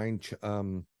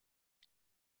to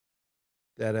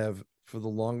that have for the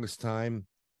longest time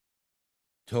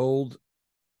told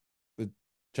the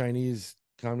Chinese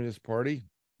Communist Party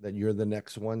that you're the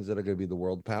next ones that are going to be the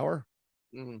world power.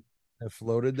 Mm-hmm. Have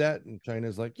floated that, and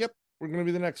China's like, yep, we're going to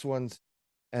be the next ones.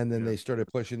 And then Yeah. they started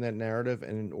pushing that narrative,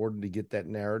 and in order to get that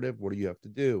narrative, what do you have to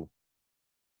do?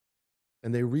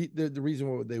 And the reason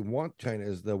why they want China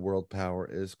as the world power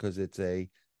is because it's a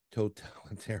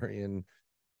totalitarian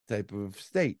type of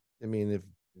state. I mean, if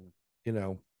you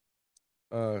know,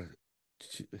 I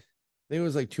think it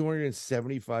was like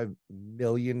 275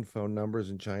 million phone numbers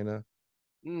in China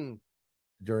Mm.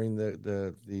 during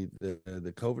the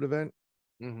COVID event,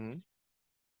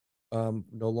 Mm-hmm.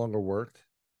 no longer worked.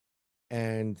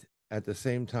 And at the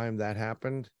same time that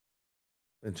happened,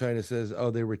 and China says, oh,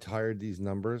 they retired these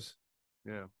numbers.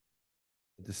 Yeah.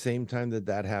 At the same time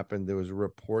that happened, there was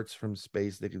reports from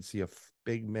space they could see a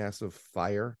big, massive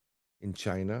fire in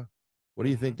China. What do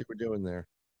you Mm-hmm. think they were doing there?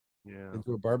 Yeah.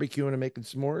 They were barbecuing and making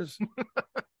s'mores.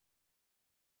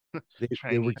 They were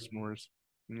Chinese s'mores.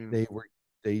 Yeah. they were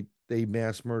they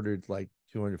mass murdered like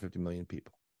 250 million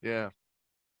people. Yeah.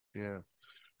 Yeah.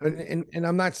 And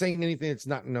I'm not saying anything that's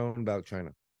not known about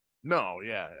China. No,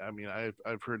 yeah. I mean,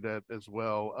 I've heard that as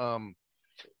well.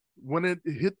 When it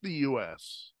hit the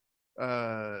U.S.,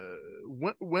 uh,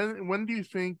 when do you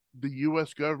think the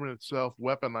U.S. government itself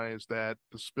weaponized that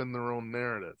to spin their own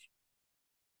narrative?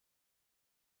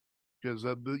 Because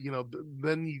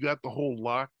then you got the whole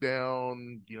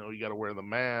lockdown. You got to wear the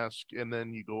mask, and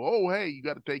then you go, oh, hey, you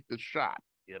got to take this shot.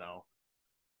 This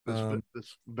Um,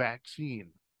 this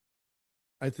vaccine.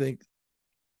 I think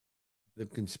the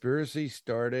conspiracy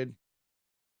started,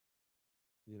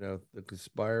 the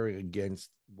conspiring against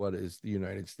what is the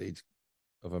United States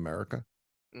of America,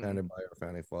 Mm-hmm. founded by our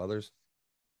founding fathers,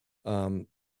 um,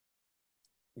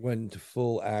 went into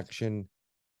full action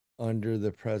under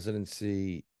the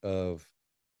presidency of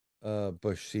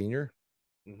Bush Sr.,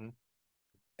 Mm-hmm.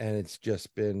 and it's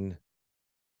just been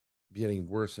getting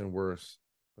worse and worse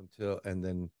and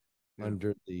then Yeah.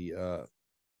 under the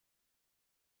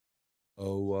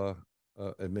O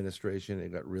administration, it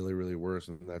got really, really worse,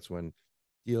 and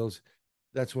deals.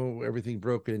 That's when everything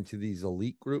broke into these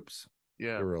elite groups.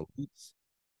 Yeah. There were elites,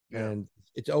 Yeah. and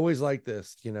it's always like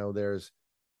this.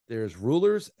 There's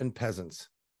rulers and peasants,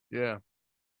 Yeah.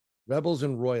 rebels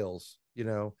and royals.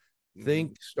 Mm-hmm.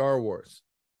 Think Star Wars.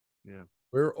 Yeah.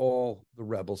 We're all the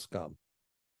rebel scum.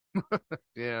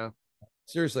 Yeah.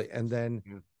 Seriously. And then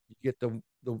Yeah. you get the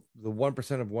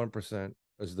 1% of 1%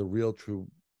 as the real true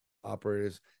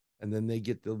operators, and then they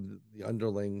get the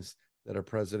underlings that are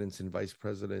presidents and vice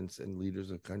presidents and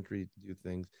leaders of country to do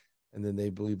things, and then they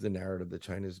believe the narrative that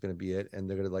China is going to be it, and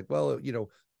they're going to like, well,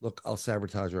 look, I'll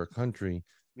sabotage our country,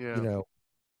 you Yeah. know,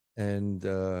 and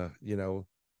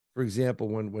for example,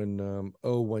 when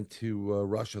O went to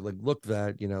Russia, like, look,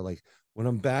 that like when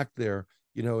I'm back there,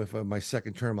 if my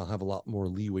second term, I'll have a lot more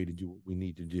leeway to do what we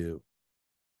need to do.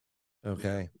 Yeah.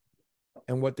 Okay.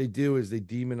 And what they do is they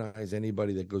demonize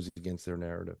anybody that goes against their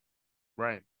narrative.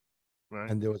 Right. Right.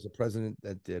 And there was a president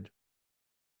that did,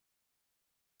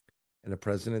 and a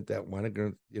president that went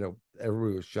against,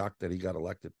 everybody was shocked that he got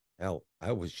elected. Hell,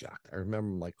 I was shocked. I remember,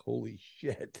 I'm like, holy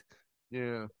shit.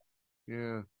 Yeah.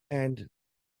 Yeah. And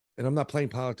I'm not playing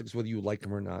politics whether you like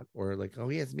him or not, or like, oh,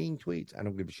 he has mean tweets. I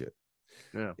don't give a shit.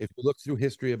 Yeah. If you look through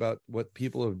history about what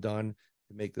people have done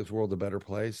to make this world a better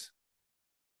place,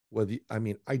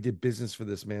 I did business for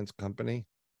this man's company,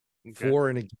 Okay. for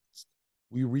and against.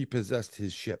 We repossessed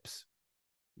his ships.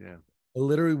 Yeah. I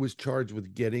literally was charged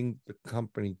with getting the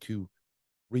company to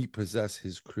repossess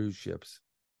his cruise ships.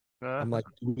 I'm like,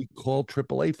 do we call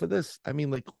AAA for this? I mean,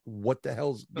 like, what the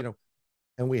hell's,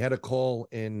 and we had a call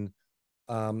in,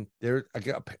 there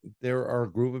are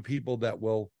a group of people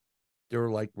they're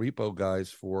like repo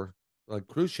guys for like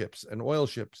cruise ships and oil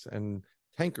ships and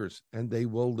tankers, and they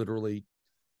will literally.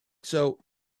 So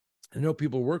I know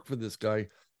people work for this guy,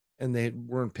 and they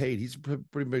weren't paid. He's a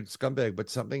pretty big scumbag, but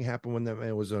something happened when that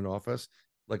man was in office,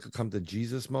 like a come to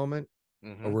Jesus moment,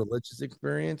 a religious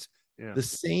experience. Yeah. The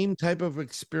same type of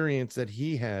experience that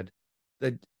he had,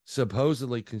 that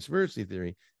supposedly conspiracy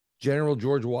theory, General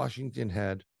George Washington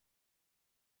had,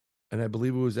 and I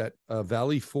believe it was at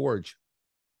Valley Forge,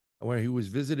 where he was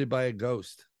visited by a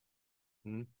ghost,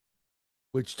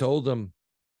 which told him,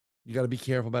 you got to be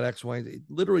careful about X, Y, and Z. It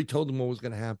literally told him what was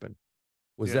going to happen.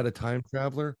 Was that a time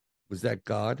traveler? Was that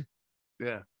God?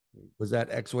 Yeah. Was that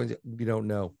X, Y, and Z? We don't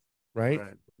know. Right?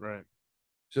 Right.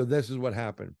 So this is what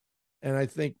happened. And I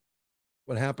think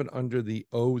what happened under the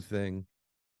O thing,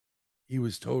 he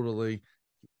was totally,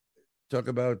 talk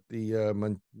about the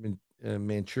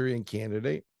Manchurian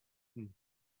Candidate.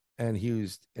 And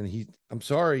I'm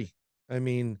sorry. I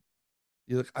mean,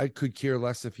 I could care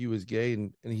less if he was gay,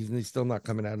 and he's still not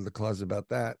coming out of the closet about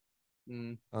that.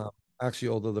 Actually,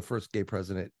 although the first gay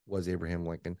president was Abraham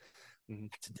Lincoln,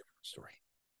 it's a different story.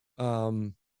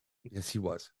 Yes, he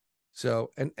was. So,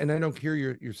 and I don't care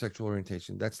your sexual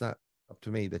orientation. That's not up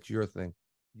to me. That's your thing.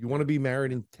 You want to be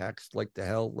married in text like the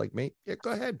hell, like me? Yeah,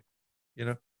 go ahead.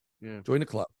 Join the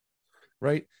club,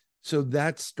 right? So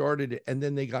that started it, and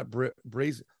then they got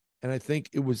brazen. And I think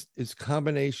it's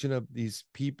combination of these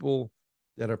people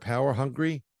that are power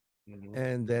hungry,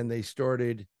 and then they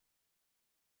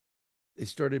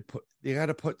got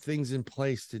to put things in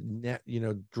place to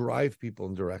drive people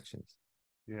in directions,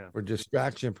 for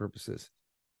distraction purposes.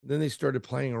 And then they started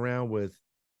playing around with,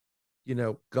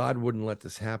 God wouldn't let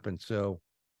this happen. So,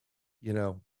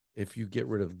 if you get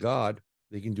rid of God,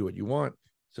 they can do what you want.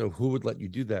 So who would let you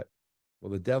do that?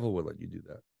 Well, the devil would let you do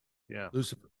that. Yeah.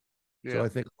 Lucifer. Yeah. So I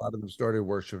think a lot of them started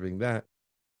worshiping that.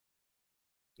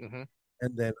 And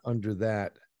then under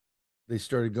that, they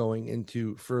started going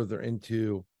further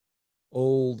into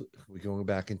we're going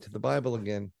back into the Bible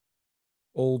again,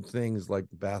 old things like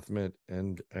Baphomet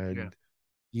and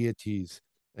deities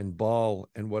and Baal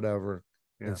and whatever,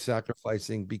 and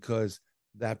sacrificing, because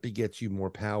that begets you more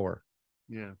power.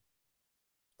 Yeah.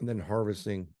 And then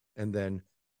harvesting, and then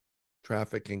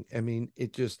trafficking. I mean,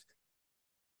 if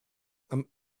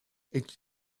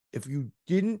you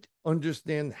didn't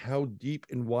understand how deep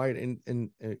and wide and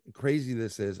crazy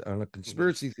this is on a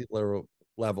conspiracy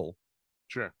level,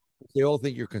 sure, they all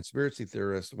think you're conspiracy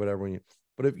theorists, whatever.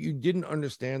 But if you didn't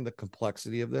understand the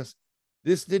complexity of this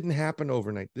didn't happen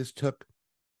overnight. This took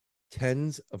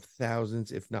tens of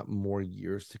thousands, if not more,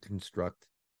 years to construct,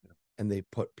 and they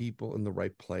put people in the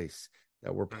right place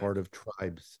that were part of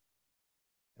tribes.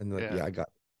 And I got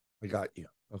you.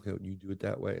 Okay, you do it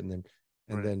that way, and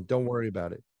then don't worry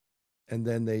about it. And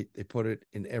then they put it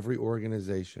in every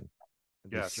organization,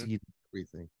 and they seed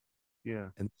everything. Yeah,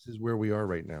 and this is where we are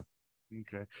right now.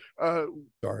 Okay.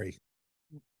 Sorry.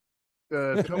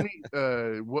 Tell me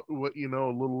what you know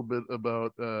a little bit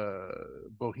about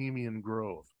Bohemian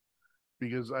Grove,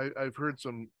 because I've heard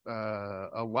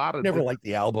a lot of Never liked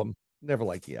the album.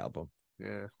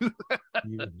 Yeah.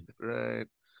 Right.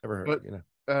 Never heard.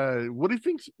 But what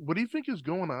do you think is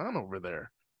going on over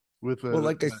there with well,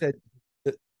 like I said,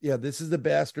 this is the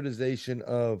bastardization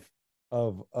of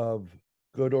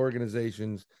good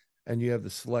organizations, and you have the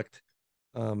select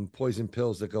poison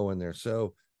pills that go in there.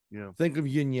 So think of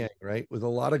yin yang, right? With a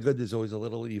lot of good, there's always a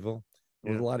little evil.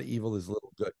 And with a lot of evil, there's a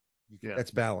little good.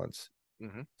 That's balance.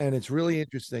 And it's really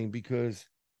interesting because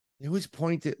they always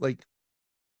point at, like,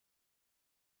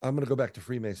 I'm going to go back to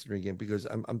Freemasonry again, because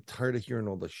I'm tired of hearing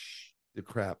all the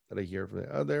crap that I hear from them.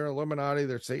 Oh, they're Illuminati,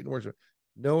 they're Satan worship.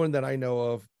 No one that I know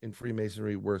of in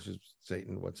Freemasonry worships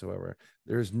Satan whatsoever.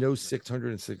 There is no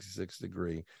 666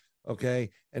 degree. Okay.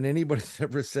 And anybody that's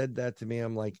ever said that to me,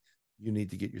 I'm like, you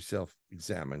need to get yourself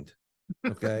examined.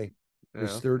 Okay.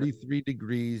 There's 33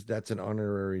 degrees. That's an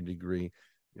honorary degree.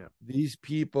 Yeah. These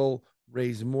people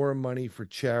raise more money for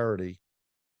charity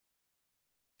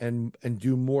and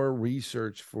do more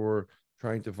research for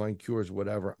trying to find cures,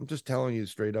 whatever. I'm just telling you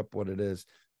straight up what it is,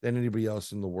 than anybody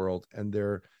else in the world. And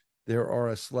there are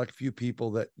a select few people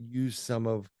that use some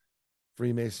of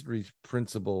Freemasonry's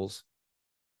principles,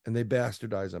 and they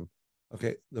bastardize them.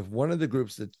 Okay. One of the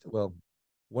groups that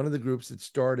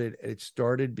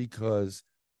started because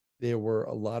there were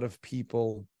a lot of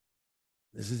people.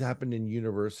 This has happened in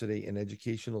university and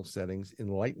educational settings,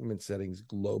 enlightenment settings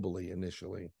globally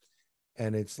initially.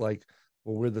 And it's like,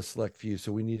 well, we're the select few,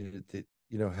 so we needed to,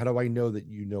 how do I know that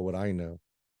you know what I know?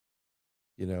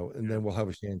 And then we'll have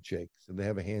a handshake. So they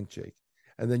have a handshake.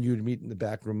 And then you'd meet in the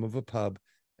back room of a pub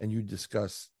and you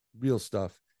discuss real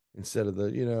stuff. instead of the,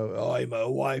 oh, my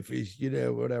wife is,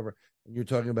 whatever. And you're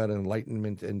talking about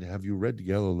enlightenment and have you read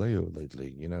Galileo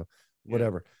lately, Yeah.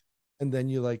 whatever. And then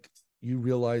you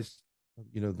realize,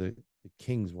 the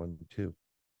king's one too.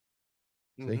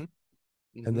 See?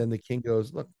 And then the king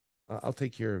goes, look, I'll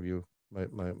take care of you,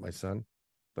 my son,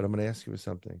 but I'm going to ask you for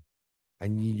something. I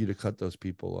need you to cut those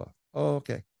people off. Oh,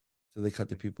 okay. So they cut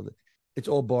the people. It's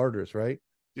all barters, right?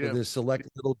 So Yeah. there's select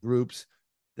little groups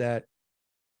that,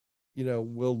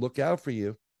 will look out for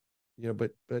you,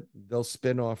 but they'll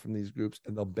spin off from these groups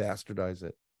and they'll bastardize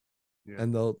it. Yeah.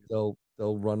 And they'll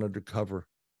run undercover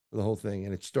for the whole thing.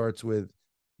 And it starts with,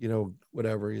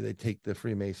 whatever, they take the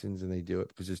Freemasons and they do it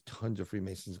because there's tons of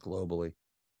Freemasons globally.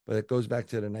 But it goes back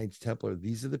to the Knights Templar.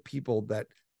 These are the people that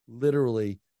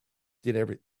literally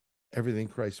did everything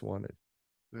Christ wanted.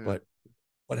 Yeah. But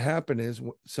what happened is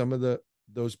some of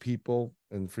those people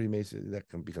and Freemasonry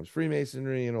that becomes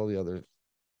Freemasonry and all the other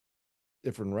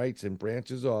different rights and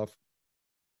branches off,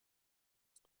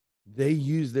 they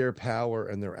use their power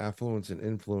and their affluence and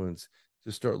influence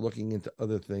to start looking into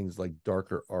other things like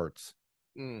darker arts.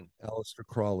 Aleister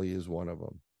Crowley is one of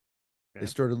them. They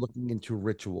started looking into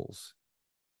rituals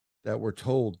that were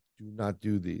told, do not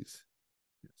do these.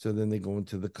 So then they go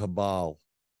into the Kabbalah,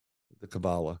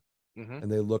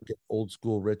 and they look at old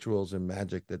school rituals and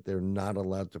magic that they're not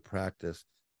allowed to practice.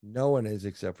 No one is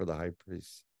except for the high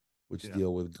priests, which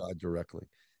deal with God directly.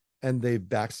 And they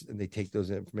take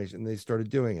those information and they started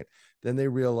doing it. Then they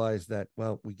realized that,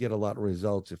 well, we get a lot of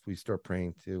results if we start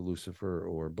praying to Lucifer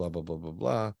or blah, blah, blah, blah,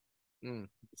 blah.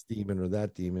 This demon or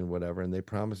that demon, whatever. And they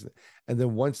promise it. And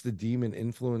then once the demon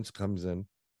influence comes in,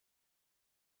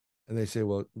 and they say,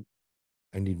 well,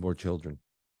 I need more children.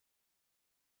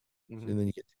 And then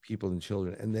you get people and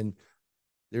children. And then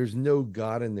there's no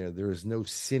God in there. There is no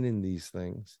sin in these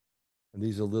things. And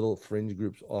these are little fringe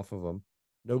groups off of them.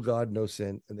 No God, no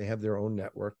sin. And they have their own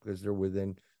network because they're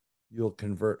within. You'll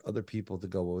convert other people to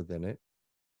go within it.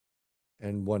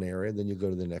 And one area, then you go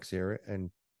to the next area.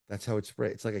 And that's how it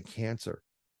spreads. It's like a cancer.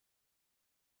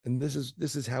 And this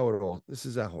is how it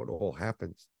all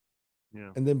happens.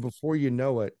 Yeah. And then before you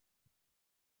know it,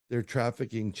 they're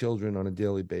trafficking children on a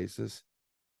daily basis.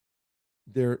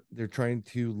 They're trying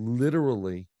to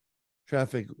literally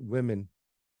traffic women,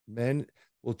 men,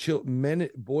 men,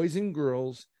 boys and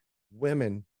girls,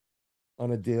 women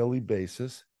on a daily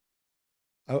basis.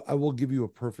 I will give you a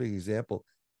perfect example.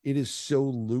 It is so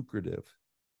lucrative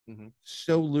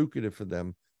for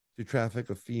them to traffic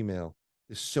a female.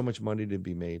 There's so much money to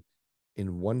be made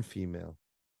in one female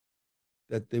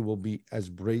that they will be as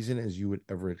brazen as you would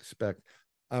ever expect.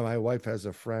 My wife has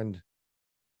a friend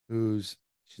she's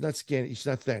not skinny, she's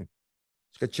not thin.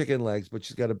 She's got chicken legs, but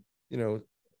she's got a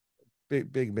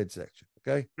big midsection.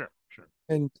 Okay. Sure.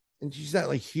 And she's not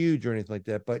like huge or anything like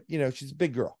that, but she's a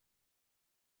big girl.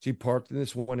 She parked in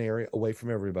this one area away from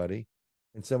everybody,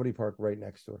 and somebody parked right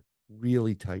next to her,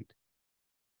 really tight.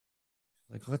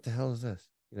 Like, what the hell is this?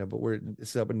 But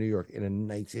it's up in New York in a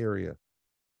nice area.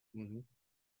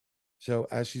 So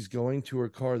as she's going to her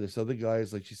car, this other guy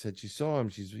is, like she said, she saw him.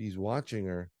 He's watching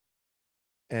her,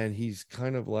 and he's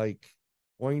kind of like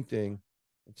pointing,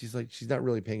 and she's like, she's not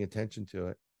really paying attention to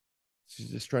it. She's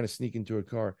just trying to sneak into her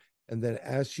car. And then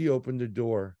as she opened the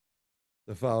door,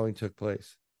 the following took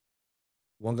place.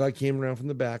 One guy came around from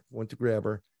the back, went to grab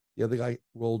her. The other guy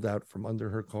rolled out from under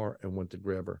her car and went to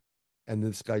grab her. And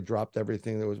this guy dropped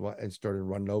everything that was and started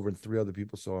running over, and 3 other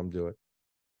people saw him do it.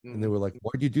 And they were like,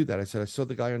 why'd you do that? I said, I saw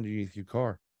the guy underneath your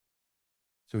car.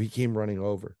 So he came running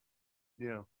over.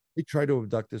 Yeah. He tried to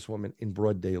abduct this woman in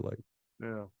broad daylight.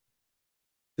 Yeah.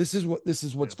 This is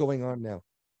what's going on now.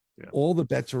 Yeah. All the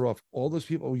bets are off. All those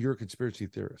people, you're a conspiracy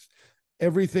theorist.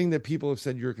 Everything that people have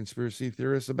said you're a conspiracy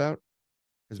theorist about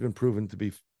has been proven to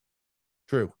be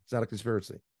true. It's not a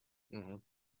conspiracy.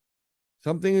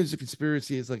 Something is a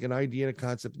conspiracy. It's like an idea and a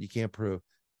concept that you can't prove.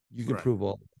 You can prove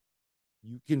all of it.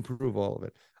 You can prove all of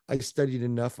it. I studied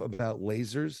enough about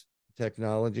lasers,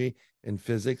 technology, and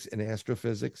physics and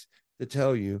astrophysics to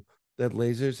tell you that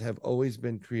lasers have always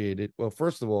been created. Well,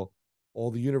 first of all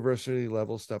the university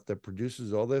level stuff that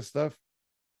produces all this stuff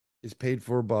is paid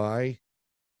for by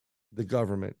the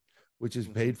government, which is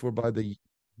paid for by the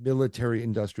military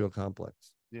industrial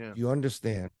complex. Yeah. You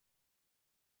understand?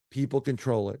 People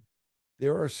control it.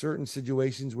 There are certain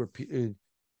situations where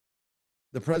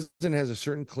the president has a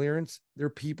certain clearance. There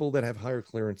are people that have higher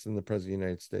clearance than the president of the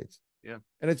United States. Yeah.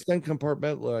 And it's then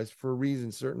compartmentalized for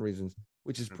certain reasons,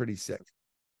 which is pretty sick.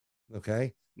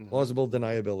 Okay. Plausible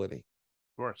deniability.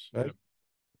 Of course. Right? Yeah.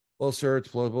 Well, sir, it's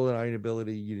plausible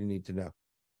deniability. You didn't need to know.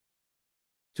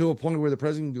 To a point where the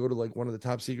president can go to like one of the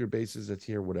top secret bases that's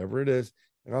here, whatever it is,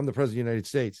 and I'm the president of the United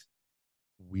States.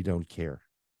 We don't care.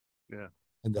 Yeah.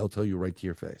 And they'll tell you right to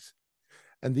your face.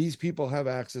 And these people have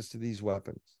access to these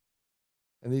weapons.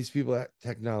 And these people have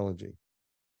technology.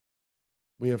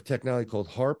 We have technology called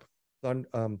Yep.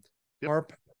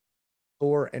 HARP,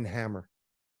 Thor, and Hammer.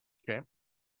 Okay.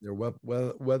 They're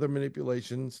weather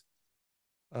manipulations,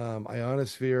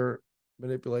 ionosphere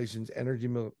manipulations, energy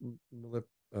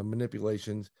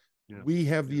manipulations. Yeah. We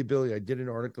have the ability. I did an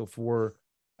article for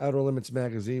Outer Limits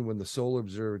magazine when the solar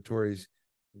observatories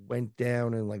went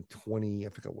down in like I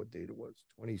forgot what date it was,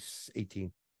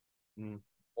 2018.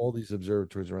 All these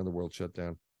observatories around the world shut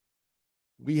down.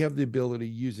 We have the ability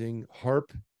using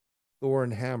HARP, Thor,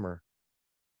 and Hammer.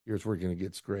 Here's where we're going to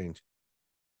get strange.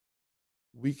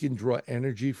 We can draw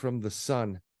energy from the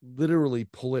sun, literally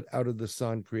pull it out of the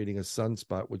sun, creating a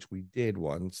sunspot, which we did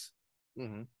once,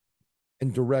 and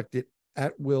direct it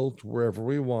at will to wherever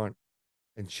we want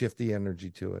and shift the energy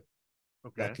to it.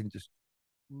 Okay. That can just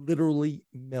literally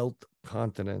melt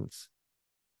continents,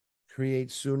 create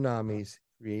tsunamis,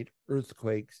 create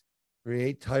earthquakes,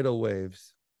 create tidal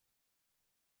waves.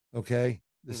 Okay.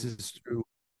 This is through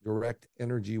direct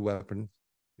energy weapons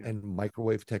and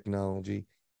microwave technology.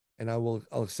 And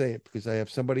I'll say it because I have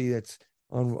somebody that's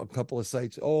on a couple of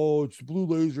sites. Oh, it's blue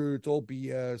laser. It's all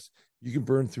BS. You can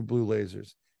burn through blue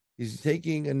lasers. He's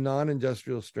taking a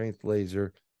non-industrial strength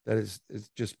laser that is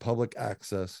just public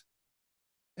access,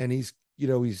 and he's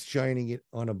shining it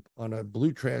on a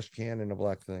blue trash can and a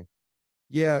black thing.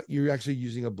 Yeah, you're actually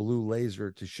using a blue laser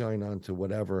to shine onto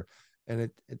whatever, and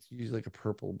it's usually like a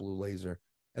purple blue laser,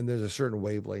 and there's a certain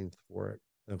wavelength for it.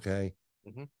 Okay.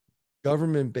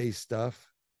 Government-based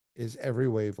stuff is every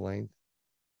wavelength,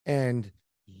 and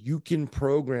you can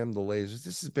program the lasers.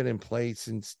 This has been in place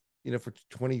since for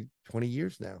 20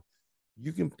 years now.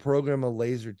 You can program a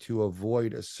laser to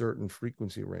avoid a certain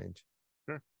frequency range.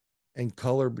 Sure. And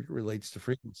color relates to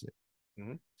frequency.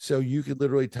 So you could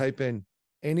literally type in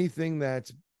anything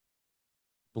that's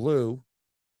blue,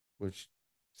 which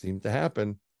seemed to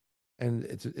happen, and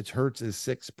its hertz is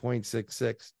 6.66.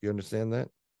 Do you understand that?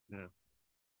 Yeah.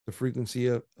 The frequency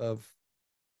of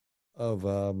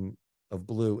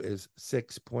blue is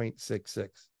 6.66.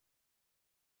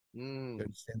 You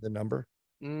understand the number?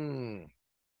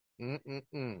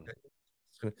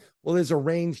 Well, there's a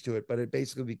range to it, but it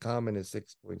basically the common is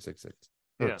 6.66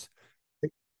 hertz. Yeah.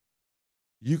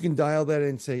 You can dial that in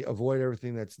and say avoid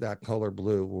everything that's that color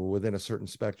blue or within a certain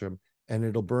spectrum, and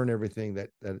it'll burn everything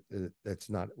that's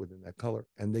not within that color.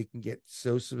 And they can get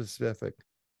so specific,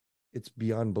 it's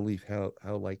beyond belief how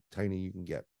like tiny you can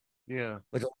get. Yeah,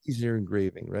 like a laser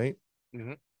engraving, right?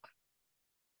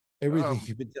 Everything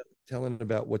you've been telling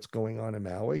about what's going on in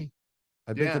Maui.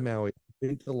 I've been to Maui, I've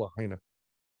been to Lahaina.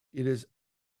 It is,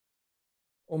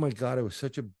 oh my God, it was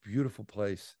such a beautiful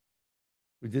place.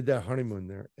 We did that honeymoon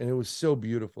there, and it was so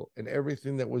beautiful. And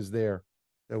everything that was there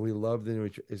that we loved and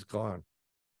which is gone.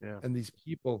 Yeah. And these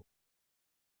people,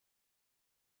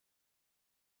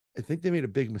 I think they made a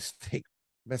big mistake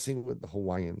messing with the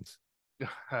Hawaiians.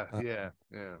 Yeah.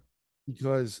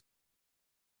 Because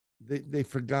they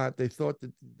forgot, they thought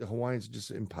that the Hawaiians are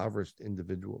just impoverished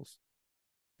individuals.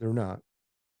 They're not.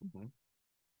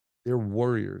 They're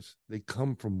warriors. They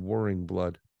come from warring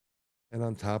blood. And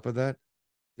on top of that,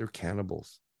 they're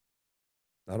cannibals.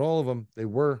 Not all of them. They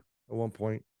were at one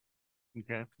point.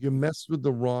 Okay. You messed with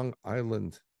the wrong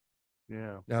island.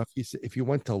 Yeah. Now, if you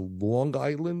went to Long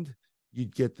Island,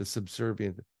 you'd get the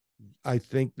subservient. I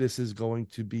think this is going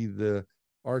to be the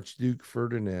Archduke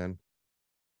Ferdinand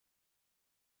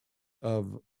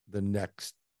of the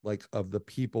next, like of the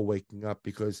people waking up,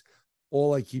 because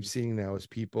all I keep seeing now is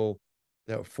people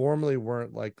that formerly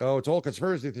weren't like, oh, it's all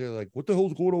conspiracy theory. Like, what the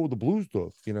hell's going on with the blue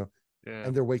stuff? Yeah.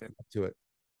 And they're waking up to it.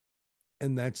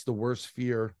 And that's the worst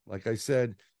fear. Like I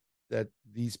said, that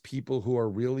these people who are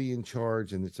really in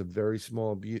charge, and it's a very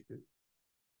small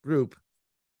group,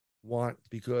 want,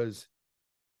 because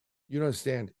you don't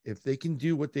understand, if they can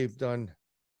do what they've done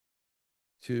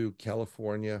to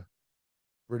California,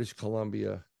 British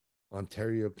Columbia,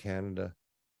 Ontario, Canada,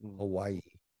 Hawaii,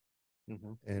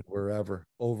 and wherever,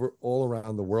 all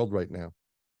around the world right now,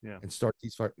 and start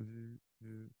these fires.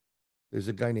 There's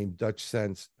a guy named Dutch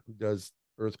Sense who does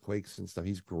earthquakes and stuff.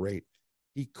 He's great.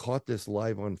 He caught this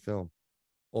live on film.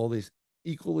 All these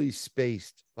equally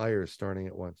spaced fires starting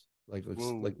at once, like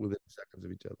within seconds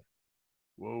of each other.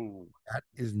 Whoa. That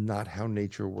is not how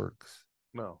nature works.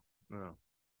 No.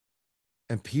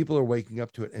 And people are waking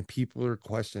up to it, and people are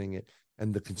questioning it.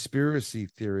 And the conspiracy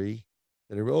theory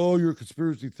that you're a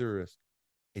conspiracy theorist.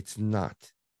 It's not.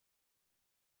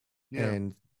 Yeah.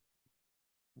 And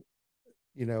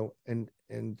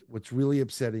and what's really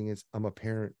upsetting is I'm a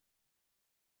parent.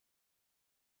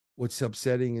 What's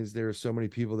upsetting is there are so many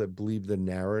people that believe the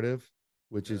narrative,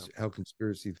 which Yeah. is how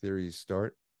conspiracy theories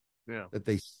start, Yeah. that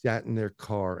they sat in their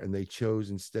car and they chose,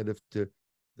 instead of to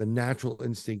the natural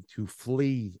instinct to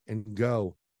flee and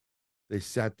go, they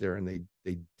sat there and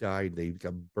they died. They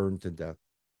got burned to death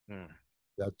Yeah.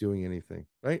 without doing anything.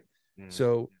 Right. Yeah.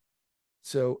 So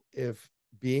if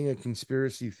being a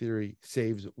conspiracy theory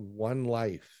saves one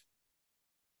life,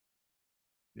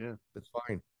 Yeah. that's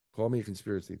fine. Call me a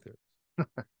conspiracy theorist.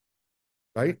 Yeah.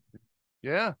 Right.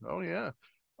 Yeah. Oh yeah.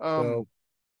 So Um,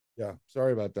 yeah,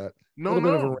 sorry about that. A no,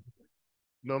 little bit of a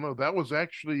no, no. That was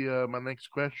actually my next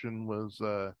question was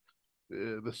the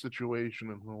situation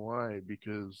in Hawaii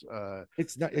because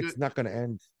it's not going to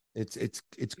end.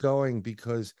 It's going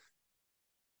because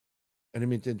I didn't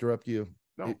mean to interrupt you.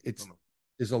 no, no, It's no.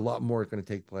 there's a lot more going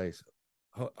to take place.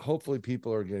 Hopefully,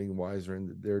 people are getting wiser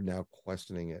and they're now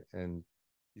questioning it, and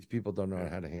these people don't know Yeah.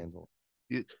 how to handle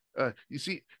You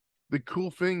see, the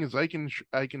cool thing is I can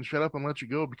shut up and let you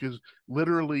go because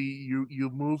literally you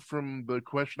move from the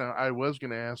question I was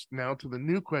going to ask now to the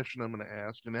new question I'm going to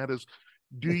ask, and that is,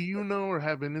 do it. you know or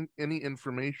have any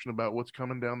information about what's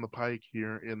coming down the pike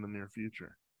here in the near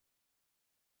future?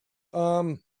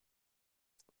 um,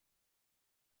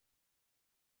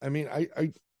 I mean,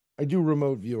 I do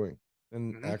remote viewing,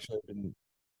 and Hmm. actually, I've been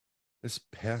this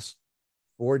past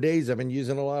 4 days, I've been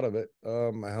using a lot of it.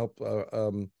 I help.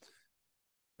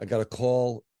 I got a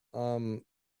call, um,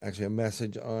 actually a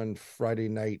message on Friday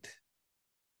night.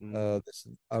 Hmm. This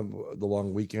the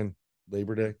long weekend,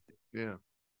 Labor Yeah, Day. yeah,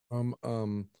 Um,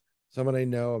 um, Someone I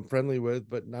know I'm friendly with,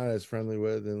 but not as friendly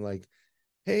with, and like,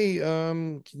 hey,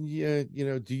 can you,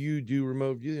 do you do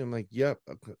remote viewing? I'm like, yep.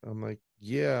 I'm like,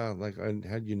 yeah. Like,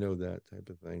 how'd you know that type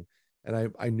of thing?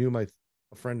 And I knew a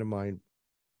friend of mine,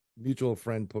 mutual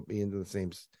friend, put me into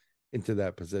into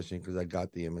that position because I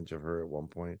got the image of her at one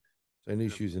point, so I knew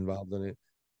yeah, she was involved in it.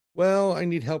 Well, I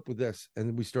need help with this.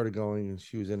 And we started going, and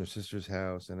she was in her sister's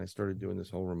house, and I started doing this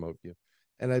whole remote view.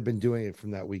 And I've been doing it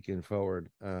from that weekend forward.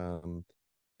 And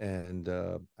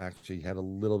actually had a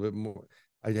little bit more,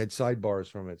 I had sidebars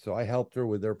from it. So I helped her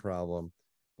with their problem.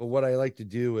 But what I like to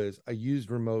do is I use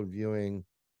remote viewing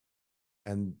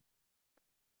and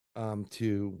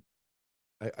to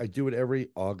I do it every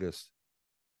August.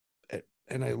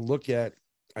 And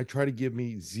I try to give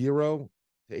me 0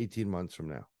 to 18 months from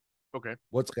now. okay,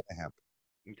 What's gonna happen?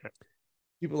 okay,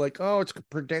 People are like, oh, it's a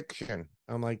prediction.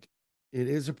 I'm like, it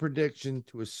is a prediction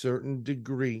to a certain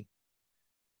degree,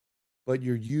 but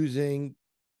you're using,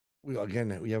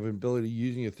 again, we have an ability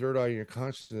using your third eye and your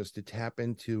consciousness to tap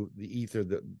into the ether,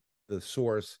 the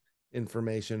source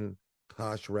information,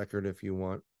 Kosh record, if you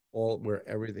want, all where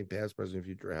everything past, present, and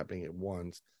future are happening at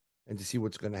once, and to see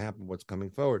what's going to happen, what's coming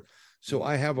forward. So mhm,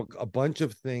 I have a bunch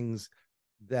of things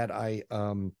that I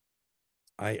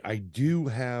do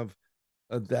have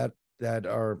that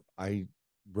are I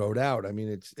wrote out. I mean,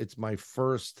 it's my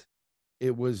first.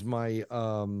 It was my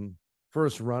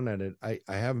first run at it. I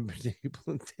haven't been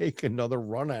able to take another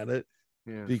run at it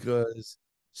yeah, because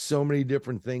so many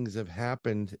different things have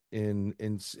happened in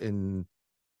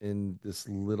this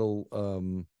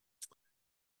little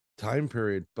time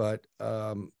period. But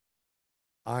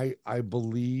I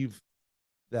believe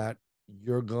that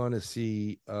you're going to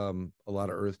see a lot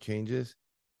of earth changes,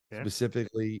 yeah,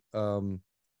 specifically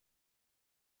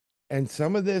and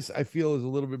some of this I feel is a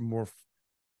little bit more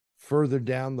further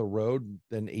down the road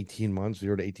than 18 months,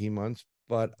 0 to 18 months.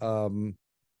 But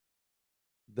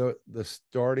the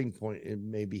starting point, it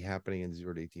may be happening in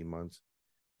 0 to 18 months.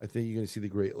 I think you're going to see the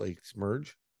Great Lakes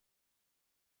merge.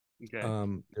 okay,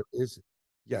 There is,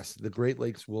 yes, the Great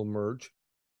Lakes will merge,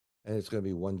 and it's going to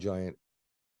be one giant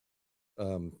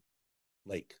um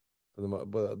lake for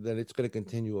but then it's going to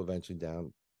continue eventually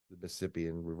down the Mississippi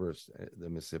and reverse the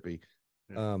Mississippi.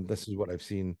 yeah, This is what I've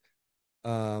seen.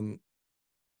 Um,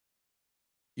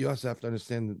 you also have to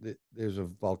understand that there's a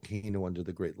volcano under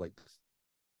the Great Lakes.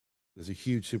 There's a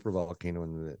huge super volcano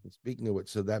in it. And speaking of which,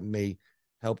 so that may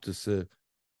help to,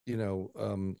 you know,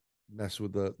 mess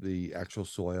with the actual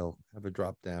soil, have a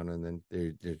drop down, and then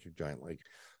there's your giant lake.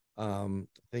 I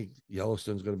think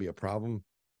Yellowstone's going to be a problem,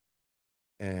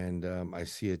 and I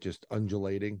see it just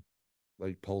undulating,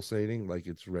 like pulsating, like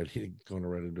it's ready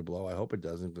to blow. I hope it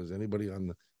doesn't, because anybody on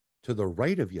the to the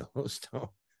right of Yellowstone,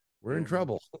 we're in yeah,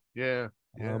 trouble. yeah,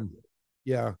 yeah, Um,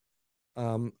 yeah.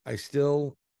 I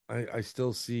still I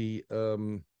still see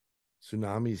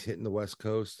tsunamis hitting the west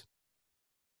coast,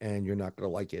 and you're not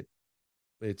gonna like it.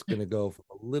 It's gonna go from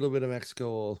a little bit of Mexico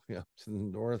all the way up to the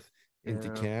north into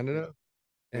yeah, Canada,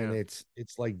 and yeah.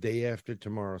 it's like day after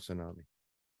tomorrow tsunami.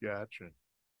 Gotcha.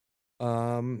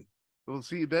 Um, Well,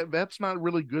 see, that's not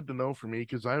really good to know for me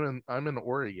because I'm in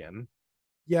Oregon.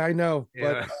 yeah, I know,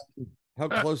 but Yeah. how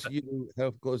close are you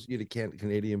to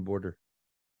Canadian border?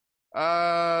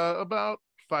 About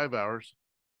 5 hours.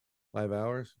 5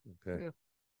 hours? Okay. Yeah,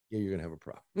 Yeah, you're gonna have a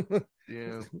problem.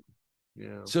 yeah,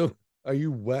 yeah. So are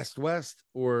you west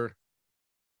or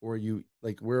are you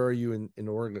like where are you in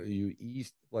Oregon? Are you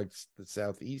east, like the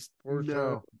southeast portion?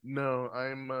 No, no,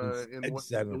 I'm Dead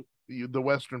center. the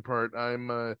western part.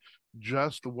 I'm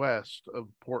just west of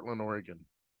Portland, Oregon.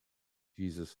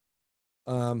 Jesus.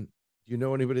 Do you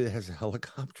know anybody that has a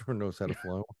helicopter or knows how to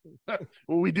fly one?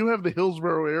 Well, we do have the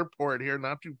Hillsborough Airport here,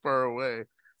 not too far away.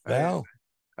 I Val,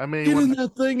 I may get when in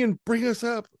that thing and bring us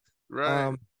up. right.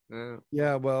 Um, Yeah,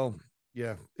 yeah, well,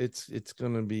 yeah, it's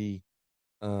gonna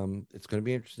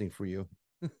be interesting for you.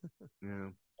 yeah.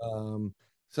 Um,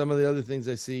 some of the other things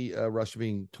I see, Russia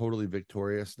being totally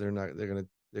victorious. They're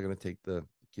gonna take the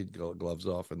kid gloves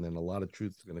off, and then a lot of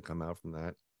truth is gonna come out from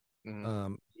that.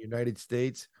 Hmm. United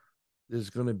States, there's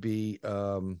gonna be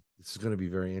this is gonna be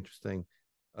very interesting.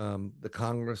 The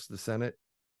Congress, the Senate,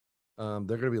 they're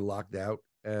gonna be locked out,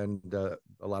 and a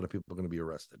lot of people are gonna be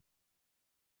arrested,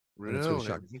 and it's gonna Really?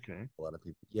 shock Okay. a lot of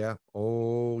people. Yeah.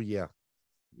 Oh yeah.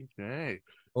 Okay.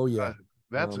 Oh Uh, yeah.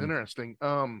 that's Um, interesting.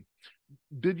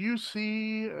 Did you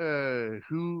see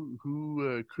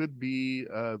who could be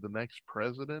the next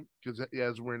president? Because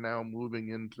as we're now moving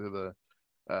into the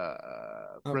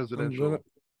I'm gonna presidential.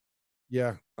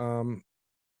 yeah.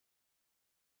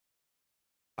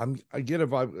 I get a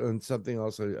vibe on something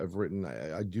else I've written.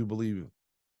 I do believe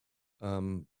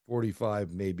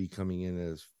 45 may be coming in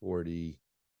as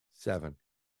 47.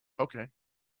 Okay.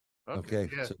 Okay.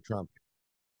 Okay, Yeah. so Trump.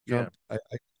 Yeah.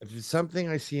 If it's something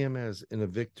I see him as in a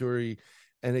victory,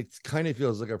 and it kind of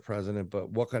feels like a president, but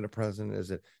what kind of president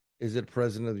is it? Is it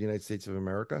president of the United States of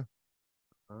America,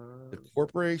 the Uh,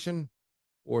 corporation,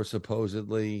 or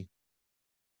supposedly,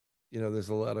 there's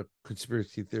a lot of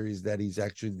conspiracy theories that he's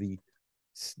actually the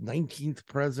 19th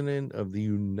president of the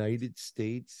United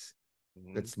States.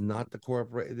 mhm. That's not the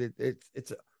corporate.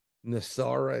 It's a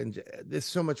Nasara, and there's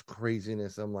so much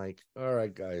craziness. I'm like, all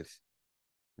right, guys,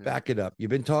 Yeah. back it up. You've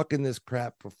been talking this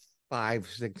crap for 5,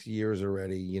 6 years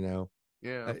already. Yeah.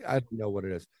 I don't know what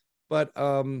it is, but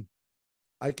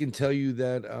I can tell you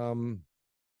that um,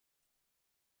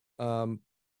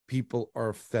 people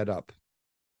are fed up,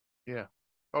 Yeah.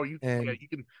 Oh, yeah, and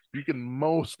you can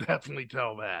most definitely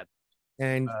tell that.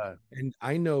 and Uh, and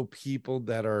I know people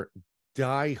that are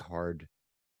diehard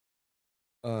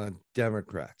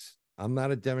Democrats. I'm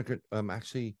not a Democrat. I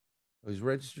was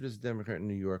registered as a Democrat in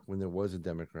New York when there was a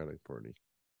Democratic Party.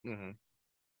 mhm.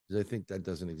 Because I think that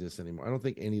doesn't exist anymore. I don't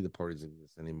think any of the parties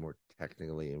exist anymore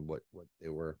technically in what they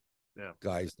were Yeah.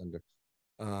 guised under.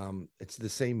 It's the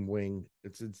same wing.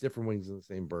 It's different wings of the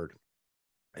same bird.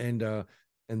 And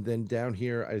and then down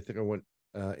here, I think I went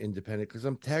independent because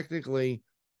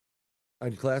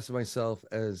I'd class myself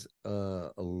as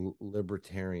a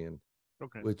libertarian,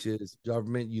 Okay. which is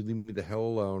government, you leave me the hell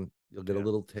alone, you'll get a Yeah.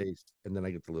 little taste, and then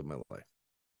I get to live my life.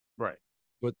 Right.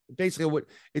 But basically, what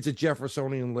it's a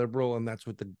Jeffersonian liberal, and that's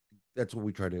what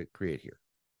we try to create here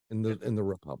Yeah. in the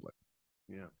republic.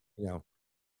 Yeah. You know,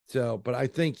 so but I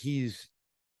think he's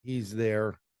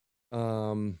there.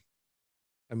 Um,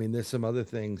 I mean, there's some other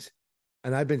things,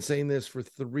 and I've been saying this for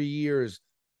 3 years.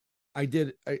 I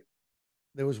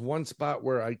there was one spot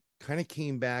where I kind of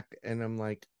came back, and I'm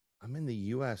like, I'm in the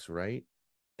U.S., right?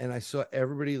 And I saw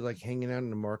everybody like hanging out in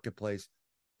the marketplace,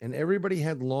 and everybody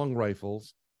had long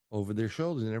rifles over their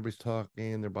shoulders, and everybody's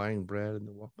talking, and they're buying bread, and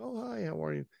they're walking, oh, hi, how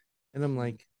are you? And I'm Mhm.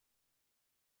 like,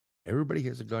 everybody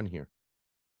has a gun here,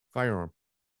 firearm.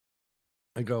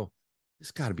 I go,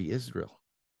 this got to be Israel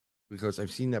because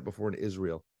I've seen that before in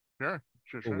Israel, Sure.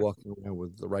 Sure. people Sure. walking around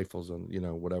with the rifles and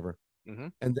whatever. Hmm.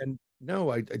 And then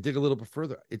no, I dig a little bit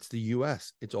further. It's the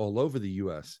U.S. It's all over the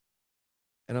U.S.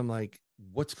 And I'm like,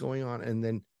 what's going on? And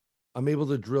then I'm able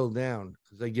to drill down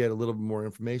because I get a little bit more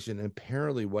information. And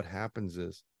apparently, what happened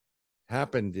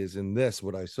is in this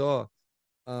what I saw.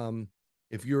 Um,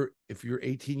 if you're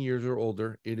 18 years or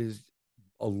older, it is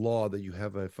a law that you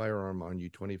have a firearm on you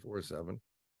 24/7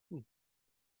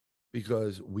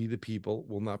 because we the people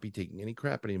will not be taking any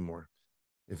crap anymore.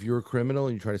 If you're a criminal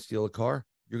and you try to steal a car,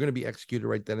 you're going to be executed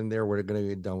right then and there. We're going to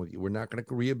get done with you. We're not going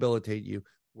to rehabilitate you.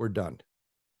 We're done.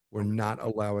 We're Okay. not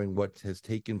allowing what has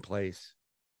taken place,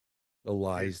 the Yeah.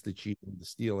 lies, the cheating, the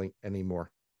stealing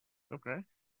anymore. Okay.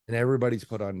 And everybody's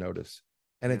put on notice.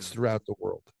 And Yeah. it's throughout the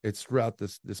world. It's throughout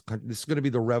this country. This is going to be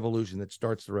the revolution that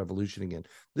starts the revolution again.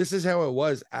 This is how it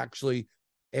was actually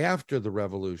after the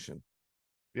revolution.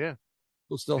 Yeah.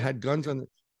 People still Yeah. had guns on.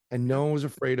 and no one was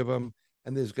afraid of them.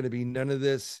 And there's going to be none of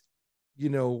this,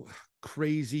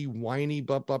 crazy, whiny,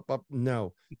 bup.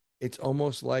 No, it's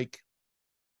almost like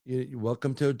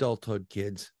welcome to adulthood,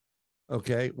 kids.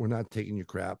 Okay, we're not taking your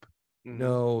crap. Mm-hmm.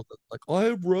 No, like I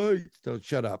have rights. No,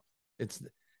 shut up. It's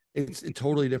a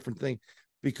totally different thing,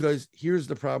 because here's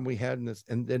the problem we had in this,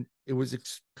 and then it was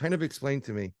kind of explained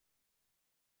to me.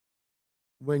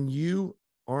 When you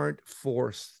aren't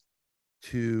forced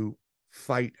to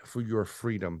fight for your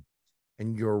freedom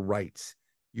and your rights,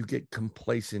 you get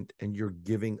complacent and you're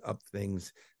giving up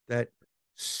things that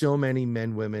so many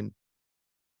men, women,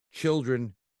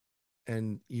 children,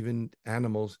 and even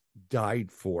animals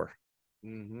died for.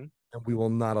 Mm-hmm. And we will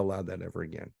not allow that ever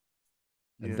again.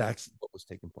 And that's what was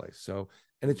taking place. So,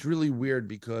 and it's really weird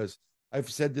because I've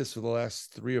said this for the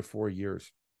last 3 or 4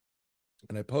 years,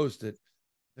 and I post it.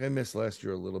 I missed last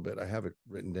year a little bit. I have it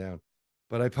written down,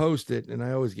 but I post it and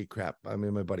I always get crap. I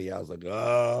mean, my buddy Al's like,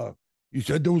 you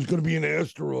said there was going to be an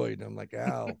asteroid. And I'm like,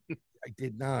 Al, I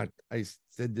did not. I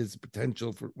said there's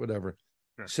potential for whatever.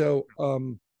 Sure. So,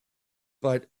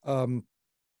 but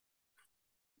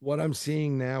what I'm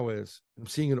seeing now is I'm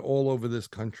seeing it all over this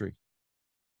country,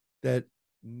 that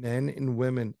men and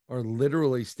women are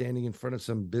literally standing in front of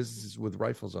some businesses with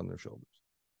rifles on their shoulders,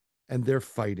 and they're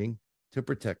fighting to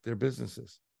protect their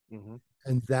businesses. Mm-hmm.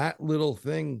 And that little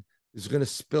thing is going to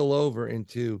spill over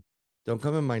into, don't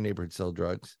come in my neighborhood, sell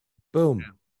drugs. Boom.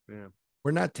 Yeah.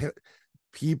 We're not,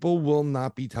 people will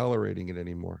not be tolerating it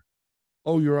anymore.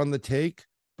 Oh, you're on the take.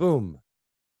 Boom.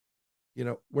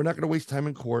 We're not going to waste time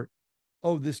in court.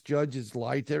 Oh, this judge is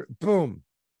lied there. Boom.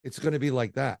 It's going to be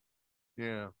like that.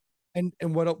 Yeah. And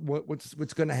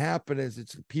what's going to happen is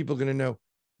it's people going to know,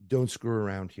 don't screw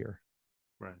around here.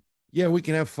 Right. Yeah, we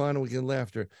can have fun, we can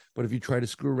laughter, but if you try to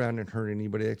screw around and hurt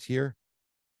anybody that's here,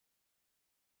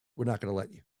 we're not going to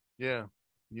let you. Yeah.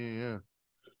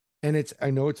 And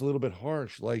I know it's a little bit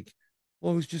harsh. Like,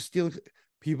 well, it's just stealing.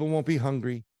 People won't be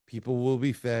hungry. People will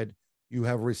be fed. You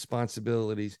have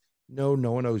responsibilities. No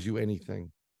one owes you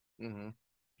anything. Mm-hmm.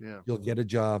 Yeah. You'll get a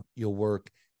job. You'll work.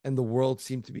 And the world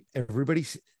seemed to be,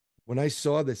 when I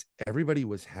saw this, everybody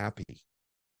was happy.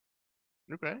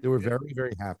 Okay. They were very,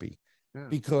 very happy. Yeah.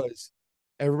 Because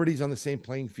everybody's on the same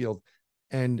playing field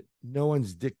and no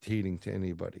one's dictating to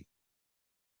anybody.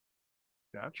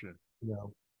 Gotcha.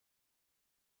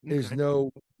 There's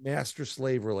no master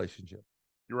slave relationship.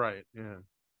 You're right. Yeah.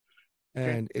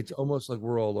 And it's almost like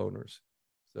we're all owners.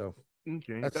 So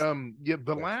okay.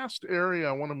 The last area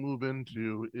I want to move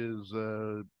into is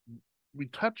we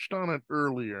touched on it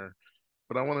earlier,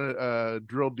 but I want to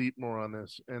drill deep more on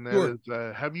this, and that is,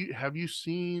 have you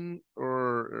seen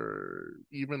or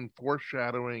even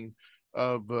foreshadowing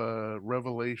of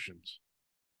Revelations?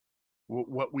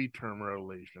 What we term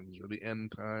Revelations, or the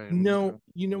end times? No,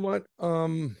 you know what?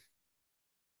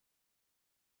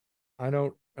 I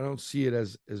don't see it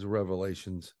as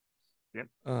Revelations. Yep.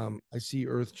 I see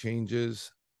earth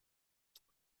changes.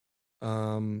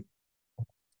 And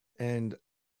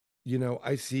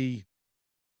I see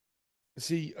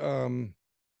a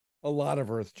lot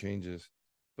of earth changes,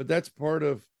 but that's part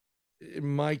of, in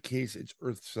my case, it's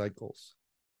earth cycles.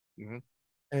 Mm-hmm.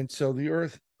 And so the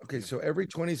earth, so every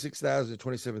 26,000 to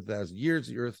 27,000 years,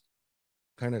 the earth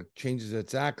kind of changes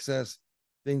its axis.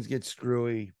 Things get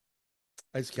screwy.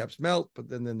 Ice caps melt, but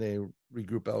then they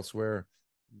regroup elsewhere.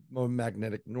 More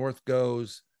magnetic north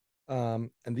goes. And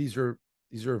these are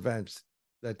events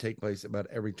that take place about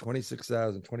every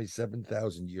 26,000,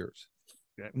 27,000 years.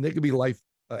 Okay. And they could be life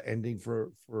ending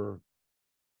for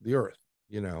the earth,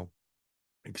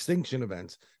 extinction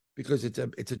events, because it's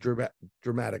a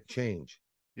dramatic change.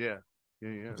 Yeah.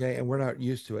 Okay, and we're not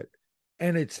used to it,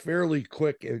 and it's fairly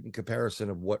quick in comparison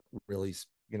of what really,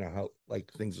 how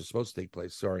like things are supposed to take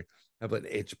place. Sorry, I have an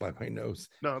itch by my nose.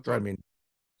 No, it's fine.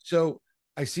 So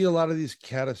I see a lot of these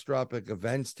catastrophic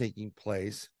events taking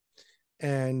place,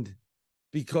 and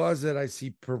because that I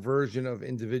see perversion of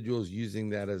individuals using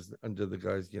that as under the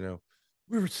guise,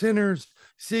 we're sinners.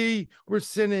 See, we're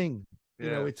sinning.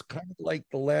 Yeah. It's kind of like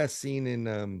the last scene in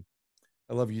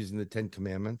I love using the 10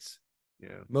 Commandments.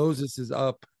 Yeah. Moses is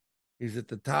up. He's at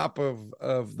the top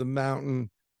of the mountain,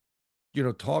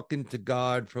 talking to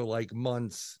God for like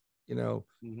months,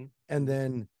 mm-hmm. And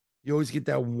then you always get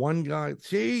that one guy.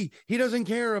 See, he doesn't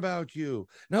care about you.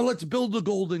 Now let's build a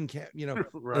golden calf,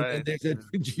 right. And there's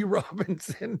G.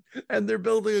 Robinson, and they're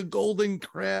building a golden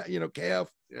calf.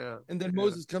 Yeah. And then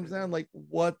Moses comes down like,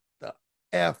 what the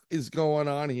F is going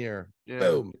on here? Yeah.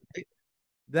 Boom.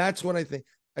 That's what I think.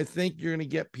 I think you're going to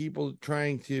get people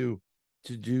trying to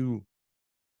do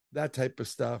that type of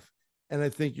stuff. And I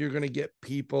think you're going to get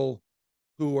people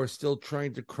who are still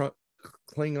trying to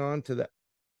cling on to the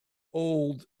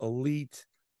old elite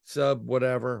sub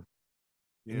whatever,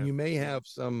 and you may have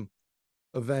some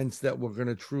events that were going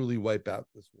to truly wipe out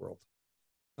this world.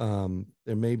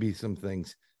 There may be some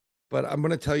things, but I'm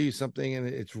going to tell you something, and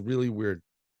it's really weird.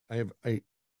 I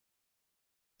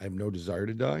have no desire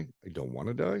to die. I don't want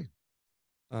to die.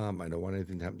 I don't want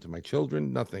anything to happen to my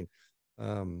children. Nothing.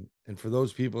 And for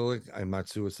those people, like, I'm not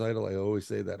suicidal. I always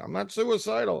say that I'm not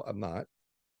suicidal. I'm not.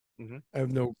 I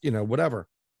have no, whatever.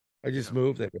 I just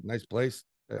moved. I have a nice place.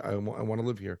 I want to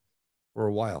live here for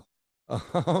a while,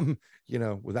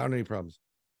 without any problems.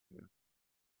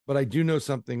 But I do know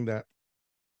something, that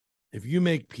if you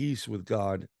make peace with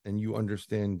God and you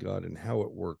understand God and how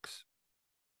it works,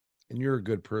 and you're a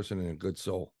good person and a good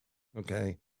soul,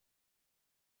 okay,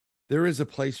 there is a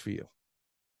place for you.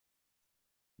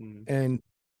 And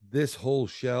this whole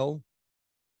shell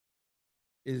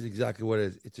is exactly what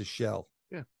it is. It's a shell.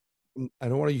 Yeah. I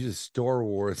don't want to use a Star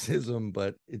Warsism,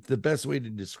 but it's the best way to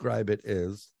describe it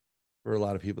is, for a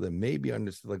lot of people that maybe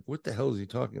understood, like, what the hell is he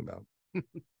talking about?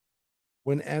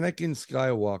 When Anakin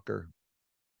Skywalker,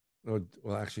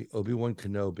 well, actually, Obi-Wan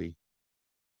Kenobi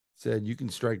said, "You can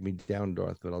strike me down,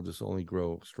 Darth, but I'll just only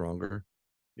grow stronger."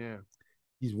 Yeah.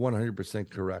 He's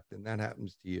 100% correct. And that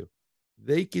happens to you.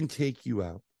 They can take you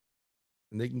out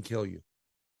and they can kill you.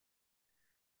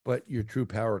 But your true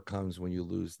power comes when you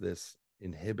lose this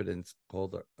inhibitance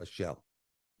called a shell.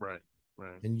 Right.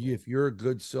 And if you're a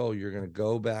good soul, you're going to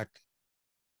go back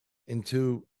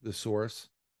into the source,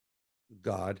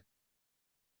 God.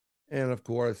 And of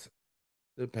course,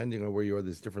 depending on where you are,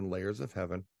 there's different layers of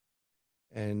heaven.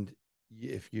 And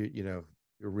if you're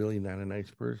really not a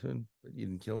nice person, but you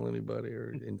didn't kill anybody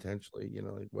or intentionally,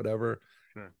 like whatever,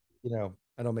 sure.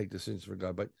 I don't make decisions for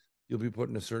God, but you'll be put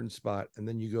in a certain spot. And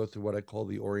then you go through what I call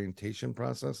the orientation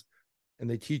process. And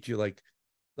they teach you like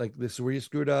this is where you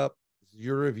screwed up. This is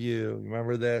your review.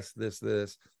 Remember this.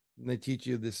 And they teach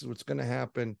you this is what's going to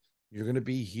happen. You're going to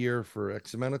be here for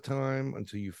X amount of time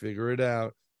until you figure it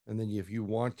out. And then if you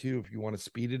want to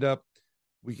speed it up,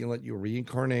 we can let you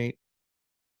reincarnate.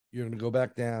 You're going to go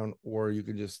back down, or you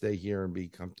can just stay here and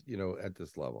become, at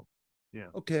this level. Yeah.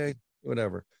 Okay,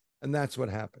 whatever. And that's what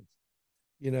happens.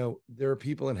 There are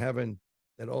people in heaven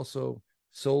that also,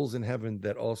 souls in heaven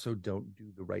that also don't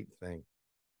do the right thing.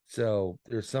 So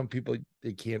there's some people,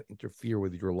 they can't interfere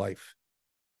with your life.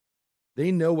 They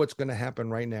know what's going to happen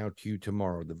right now to you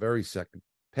tomorrow, the very second,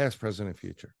 past, present, and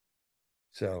future.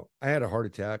 So I had a heart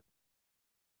attack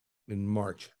in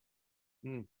March.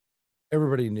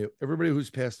 Everybody knew. Everybody who's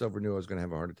passed over knew I was going to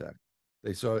have a heart attack.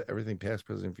 They saw everything past,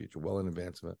 present, and future well in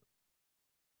advance of it.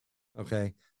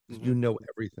 Okay? You know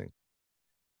everything.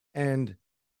 And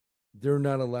they're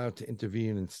not allowed to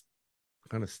intervene and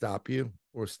kind of stop you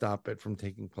or stop it from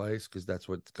taking place, because that's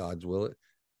what God's will.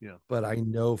 Yeah. But I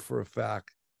know for a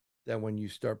fact that when you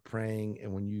start praying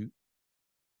and when you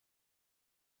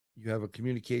have a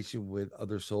communication with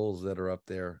other souls that are up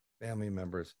there, family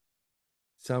members,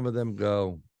 some of them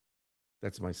go,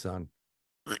 "That's my son,"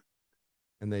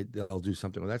 and they'll do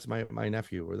something. Well, that's my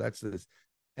nephew, or that's this,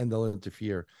 and they'll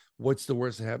interfere. What's the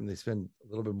worst that happened? They spend a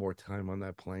little bit more time on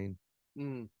that plane.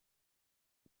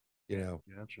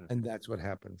 Gotcha. And that's what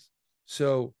happens.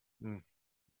 So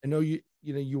I know you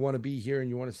want to be here and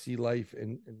you want to see life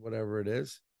and whatever it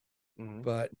is,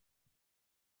 but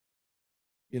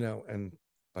and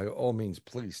by all means,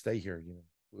 please stay here.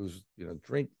 Lose,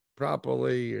 drink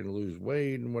properly and lose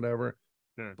weight and whatever.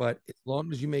 Sure. But as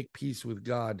long as you make peace with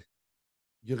God,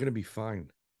 you're going to be fine.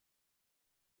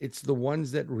 It's the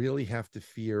ones that really have to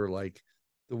fear, like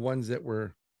the ones that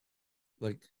were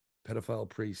like pedophile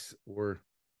priests or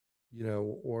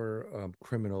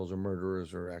criminals or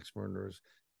murderers or ex-murderers,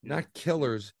 not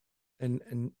killers,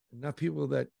 and not people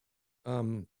that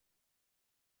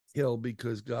kill,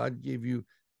 because God gave you,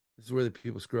 this is where the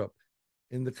people screw up.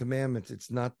 In the commandments, it's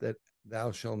not that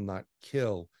thou shalt not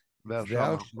kill, thou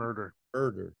shalt not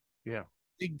murder. Yeah.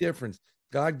 Big difference.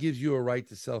 God gives you a right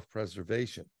to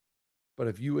self-preservation. But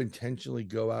if you intentionally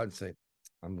go out and say,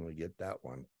 "I'm going to get that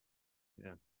one,"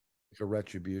 like a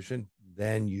retribution,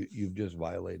 then you've just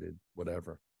violated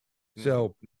whatever.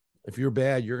 So if you're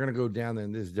bad, you're going to go down there,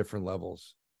 and there's different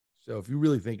levels. So if you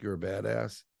really think you're a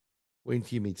badass, wait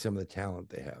until you meet some of the talent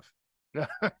they have.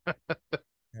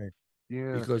 Okay.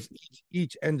 Yeah. Because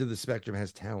each end of the spectrum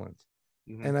has talent.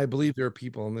 And I believe there are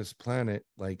people on this planet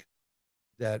like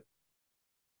that.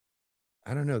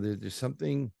 I don't know. There's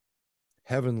something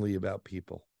heavenly about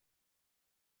people,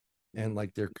 and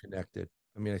like they're connected.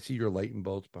 I mean, I see your lightning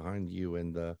bolts behind you,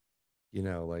 and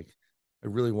like I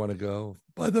really want to go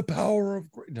by the power of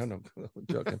great. No, I'm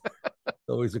joking. It's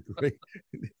always a great.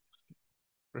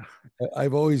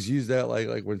 I've always used that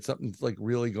like when something's like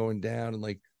really going down and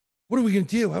like, what are we gonna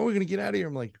do? How are we gonna get out of here?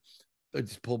 I'm like, I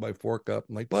just pulled my fork up.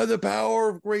 I'm like, by the power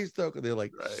of Greystoke, and they're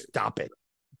like, Right. stop it.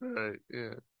 Right.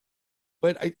 Yeah.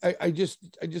 But I just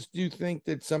do think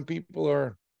that some people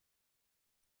are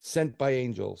sent by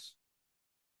angels,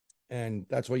 and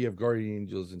that's why you have guardian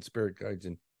angels and spirit guides,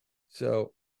 and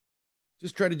so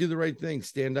just try to do the right thing,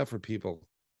 stand up for people,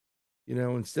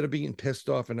 instead of being pissed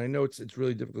off. And I know it's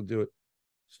really difficult to do it.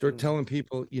 Start Mm. telling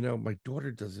people, my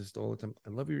daughter does this all the time. I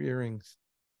love your earrings.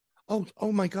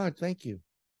 Oh my God, thank you.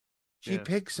 She Yeah.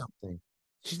 picked something.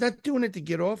 She's not doing it to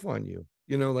get off on you.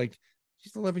 Like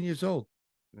she's 11 years old.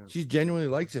 Yeah. She genuinely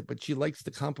likes it, but she likes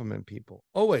to compliment people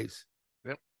always.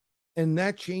 Yep. And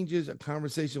that changes a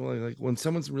conversation. Like when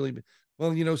someone's really,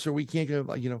 well, sir, we can't go,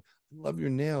 like, I love your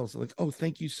nails. Like, oh,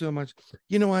 thank you so much.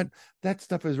 You know what? That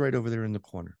stuff is right over there in the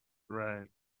corner. Right.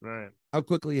 Right. How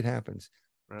quickly it happens.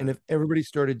 And Right. if everybody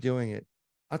started doing it,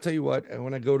 I'll tell you what,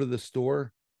 when I go to the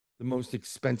store, the most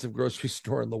expensive grocery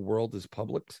store in the world is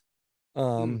Publix.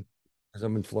 Mm. Because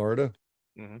I'm in Florida,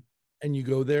 Mm-hmm. and you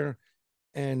go there,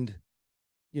 and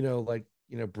like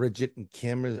Bridget and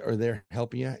Kim are there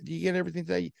helping you. Do you get everything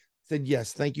that you said?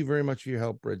 Yes, thank you very much for your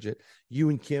help, Bridget. You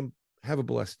and Kim have a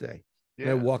blessed day. And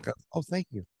I Yeah. walk out. Oh, thank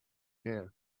you. Yeah.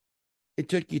 It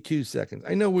took you 2 seconds.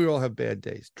 I know we all have bad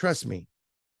days. Trust me,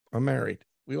 I'm married.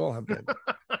 We all have bad days.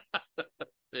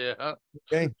 Yeah.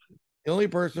 Okay. The only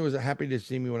person who was happy to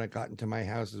see me when I got into my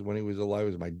house is when he was alive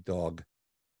was my dog.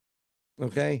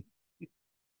 Okay.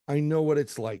 I know what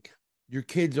it's like. Your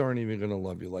kids aren't even going to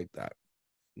love you like that.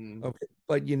 Mm. Okay.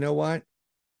 But you know what?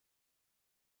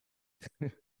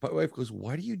 My wife goes,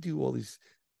 why do you do all these,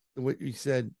 what you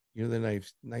said, the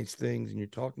nice things, and you're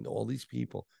talking to all these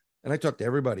people. And I talk to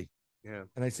everybody. Yeah.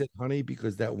 And I said, honey,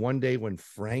 because that one day when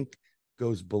Frank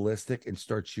goes ballistic and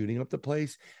starts shooting up the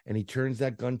place and he turns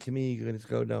that gun to me, you're going to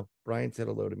go, no, Bryan said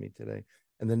hello to me today.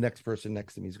 And the next person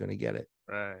next to me is going to get it.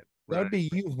 Right. That would Right. be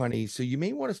you, honey. So you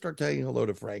may want to start saying hello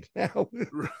to Frank now.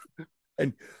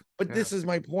 and but Yeah. this is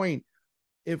my point.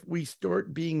 If we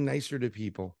start being nicer to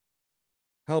people,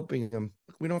 helping them,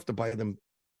 we don't have to buy them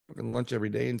fucking lunch every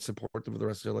day and support them for the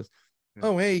rest of their lives. Yeah.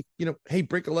 Oh, hey, hey,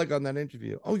 break a leg on that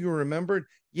interview. Oh, you remembered?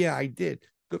 Yeah, I did.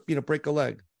 Break a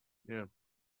leg. Yeah.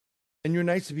 And you're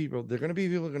nice to people. They're going to be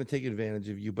people who are going to take advantage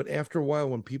of you. But after a while,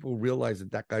 when people realize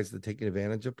that that guy's the taking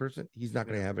advantage of person, he's not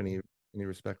going Yeah. to have any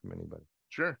respect from anybody.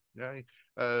 Sure. Yeah.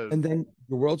 And then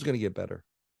the world's going to get better.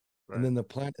 And Right.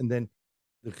 then and then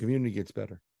the community gets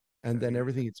better. And then I,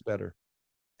 everything gets better.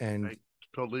 And I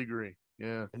totally agree.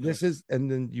 Yeah.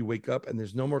 and then you wake up and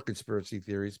there's no more conspiracy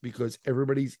theories because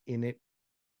everybody's in it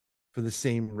for the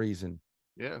same reason.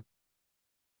 Yeah.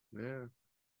 Yeah.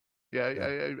 Yeah,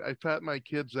 Yeah. I taught my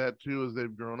kids that too as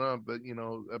they've grown up. That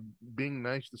being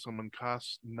nice to someone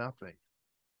costs nothing.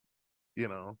 You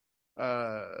know,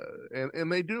 uh,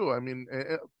 and they do. I mean,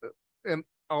 and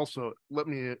also let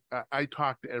me. I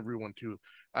talk to everyone too.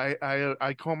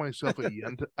 I call myself a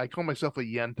yenta. I call myself a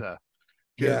yenta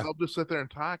because Yeah. I'll just sit there and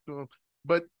talk to them.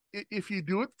 But if you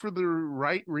do it for the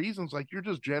right reasons, like you're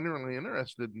just genuinely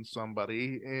interested in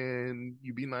somebody and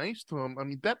you be nice to them, I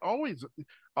mean, that always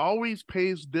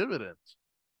pays dividends,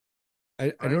 I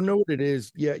right? don't know what it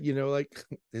is. Yeah, like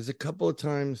there's a couple of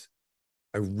times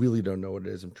I really don't know what it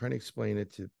is. I'm trying to explain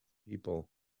it to people.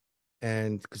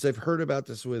 And because I've heard about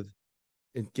this with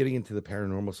getting into the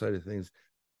paranormal side of things,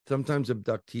 sometimes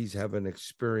abductees have an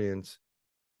experience,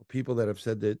 people that have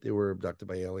said that they were abducted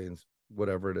by aliens,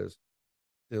 whatever it is.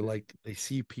 They're like, they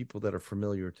see people that are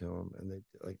familiar to them and they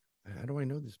like, how do I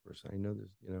know this person? I know this.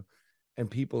 And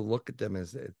people look at them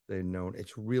as they're known.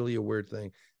 It's really a weird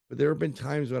thing. But there have been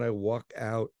times when I walk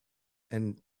out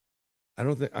and I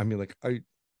don't think, I mean, like, I'm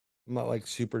not like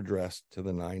super dressed to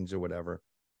the nines or whatever,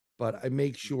 but I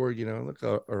make sure, look,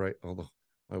 all right, although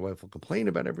my wife will complain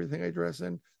about everything I dress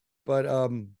in. But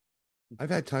I've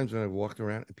had times when I've walked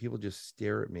around and people just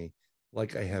stare at me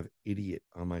like I have idiot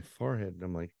on my forehead. And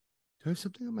I'm like, do I have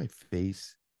something on my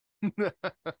face? I've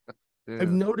Yeah.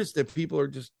 noticed that people are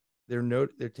just, they're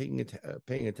taking it,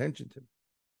 paying attention to me.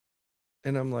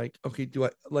 And I'm like, okay, do I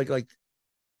like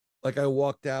I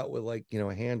walked out with like,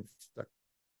 a hand stuck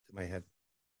to my head.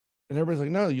 And everybody's like,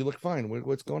 no, you look fine.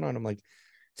 What's going on? I'm like,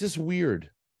 it's just weird.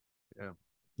 Yeah.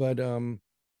 But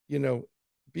you know,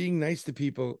 being nice to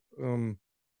people.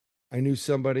 I knew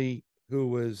somebody who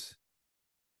was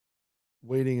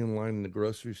waiting in line in the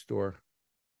grocery store,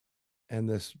 and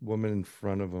this woman in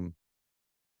front of him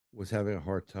was having a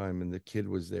hard time, and the kid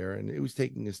was there, and it was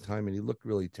taking his time, and he looked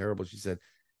really terrible. She said,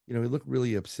 he looked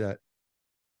really upset.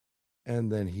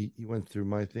 And then he went through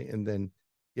my thing, and then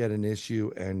he had an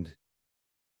issue, and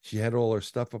She had all her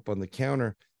stuff up on the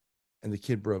counter, and the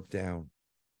kid broke down.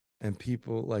 And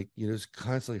people like, just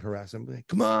constantly harass him, like,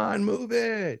 come on, move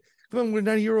it. Come on, we're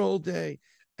not here all day.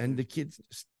 And the kid's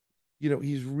just,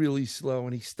 he's really slow,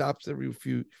 and he stops every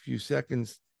few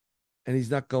seconds, and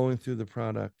he's not going through the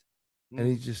product, and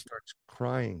he just starts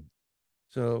crying.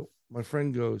 So my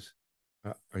friend goes,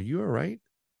 are you all right?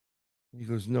 He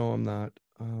goes, no, I'm not.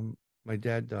 My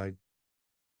dad died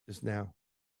just now,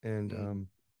 and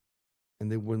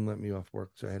they wouldn't let me off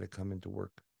work, so I had to come into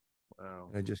work. Wow.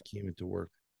 And I just came into work,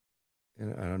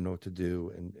 and I don't know what to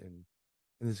do. And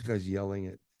this guy's yelling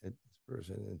at this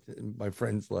person, and my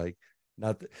friend's like,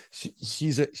 not that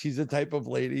she's a type of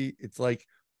lady. It's like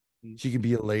she can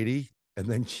be a lady, and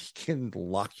then she can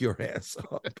lock your ass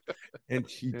up. And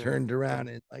she turned around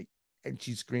and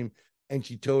she screamed, and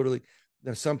she totally.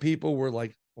 Now some people were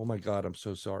like, "Oh my God, I'm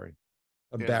so sorry,"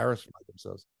 embarrassed by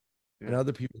themselves, and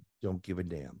other people don't give a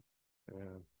damn.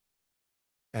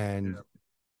 And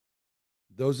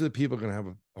those are the people going to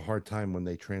have a hard time when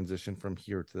they transition from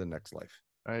here to the next life.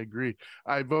 I agree.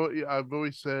 I've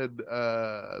always said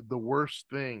the worst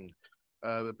thing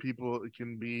that people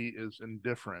can be is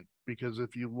indifferent, because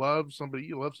if you love somebody,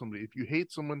 you love somebody. If you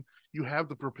hate someone, you have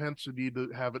the propensity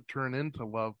to have it turn into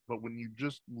love. But when you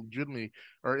just legitimately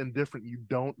are indifferent, you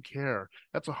don't care.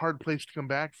 That's a hard place to come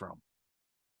back from.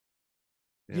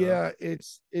 Yeah,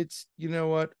 it's you know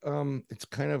what? It's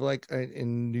kind of like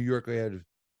in New York, I had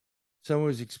someone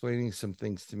was explaining some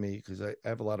things to me because I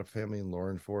have a lot of family in law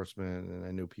enforcement, and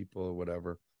I knew people or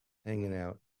whatever hanging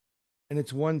out. And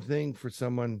it's one thing for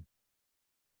someone,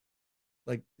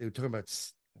 like they were talking about,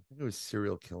 I think it was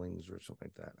serial killings or something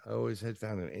like that. I always had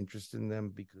found an interest in them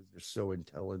because they're so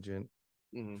intelligent.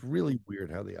 It's really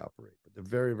weird how they operate, but they're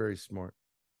very, very smart.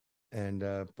 And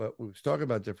but we was talking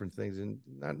about different things, and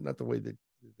not the way that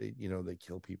they they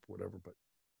kill people, whatever. But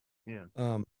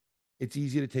it's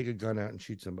easy to take a gun out and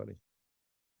shoot somebody.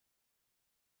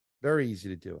 Very easy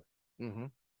to do it.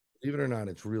 Believe it or not,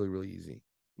 it's really, really easy.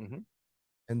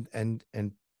 And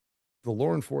the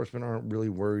law enforcement aren't really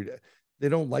worried. They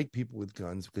don't like people with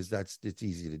guns because it's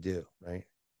easy to do, right?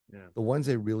 The ones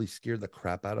that really scare the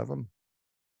crap out of them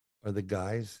are the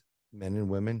guys, men and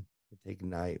women, that take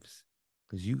knives,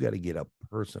 because you got to get up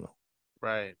personal.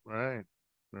 Right.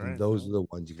 And those are the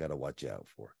ones you got to watch out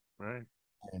for. Right.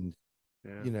 And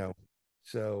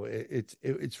so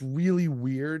it's really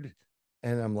weird.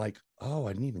 And I'm like, oh,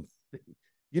 I didn't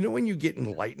even when you get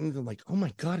enlightened, I'm like, oh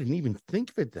my God, I didn't even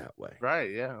think of it that way. Right.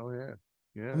 Yeah. Oh yeah.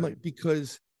 Yeah. I'm like,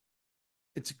 because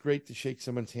it's great to shake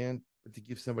someone's hand, but to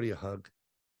give somebody a hug,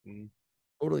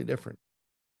 totally different.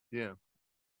 Yeah.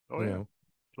 Oh yeah.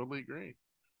 Totally agree.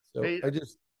 So hey,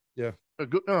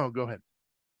 go ahead.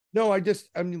 No, I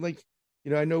mean, like,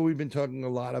 I know we've been talking a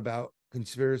lot about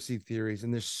conspiracy theories,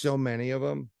 and there's so many of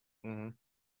them.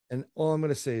 And all I'm going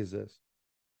to say is this,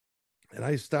 and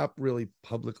I stopped really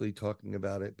publicly talking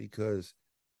about it because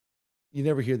you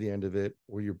never hear the end of it,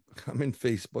 or I'm in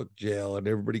Facebook jail and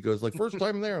everybody goes like, first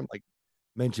time there. I'm like,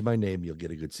 mention my name, you'll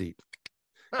get a good seat.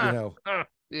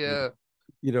 Yeah.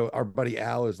 Our buddy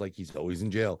Al is like, he's always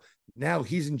in jail. Now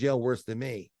he's in jail worse than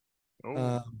me.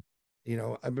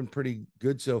 I've been pretty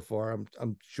good so far.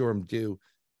 I'm sure I'm due.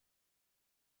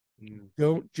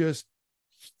 Don't just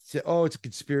say, oh, it's a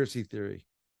conspiracy theory.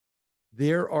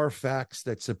 There are facts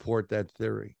that support that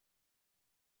theory.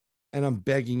 And I'm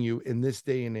begging you, in this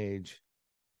day and age,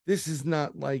 this is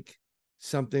not like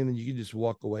something that you can just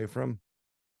walk away from.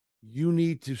 You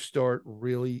need to start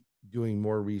really doing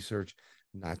more research,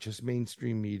 not just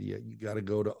mainstream media. You got to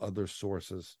go to other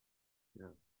sources.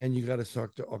 And you got to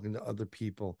start talking to other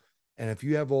people. And if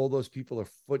you have all those people a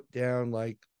foot down,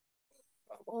 like,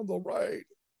 I'm on the right,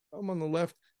 I'm on the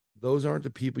left, those aren't the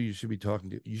people you should be talking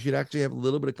to. You should actually have a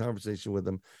little bit of conversation with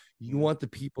them. You want the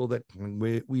people that can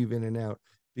weave in and out,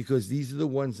 because these are the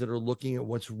ones that are looking at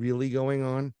what's really going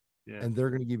on, and they're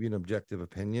going to give you an objective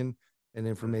opinion and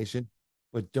information.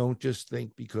 But don't just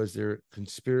think because they're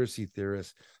conspiracy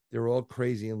theorists, they're all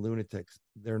crazy and lunatics.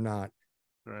 They're not.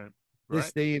 Right.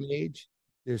 This day and age,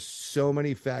 there's so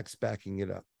many facts backing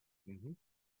it up.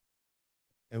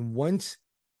 And once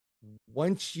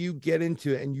you get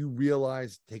into it and you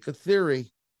realize, take a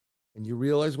theory and you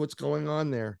realize what's going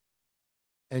on there,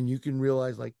 and you can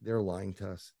realize, like, they're lying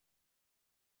to us.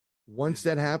 Once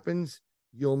that happens,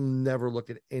 you'll never look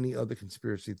at any other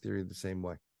conspiracy theory the same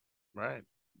way. Right.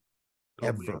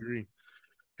 Totally Ever. agree.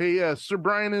 Hey, Sir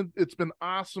Bryan, it's been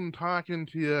awesome talking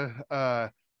to you.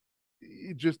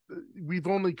 We've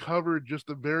only covered just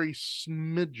a very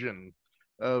smidgen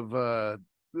of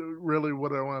really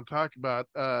what I want to talk about.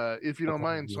 If you don't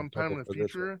mind, sometime in the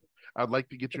future, I'd like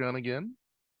to get you on again.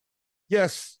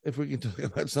 Yes, if we can talk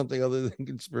about something other than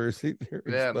conspiracy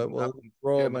theories, Yeah, but we'll not,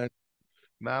 roll, yeah, man.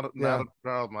 not a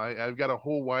problem. I've got a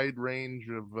whole wide range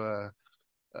of Rock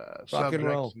and subjects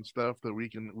roll. and stuff that we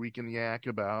can yak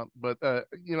about. But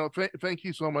thank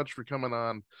you so much for coming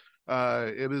on.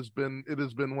 It has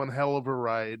been one hell of a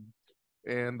ride,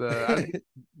 and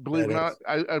believe it or not,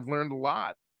 I've learned a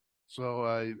lot. So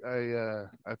I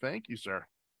thank you, sir.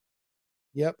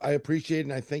 Yep, I appreciate it,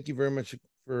 and I thank you very much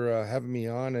for having me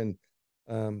on. And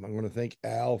I'm going to thank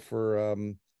Al for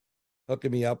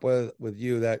hooking me up with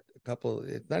you that couple.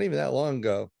 It's not even that long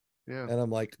ago, Yeah. and I'm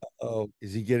like, oh,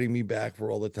 is he getting me back for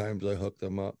all the times I hooked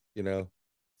him up?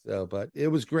 So, but it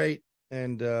was great,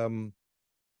 and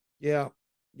yeah,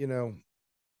 you know,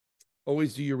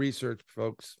 always do your research,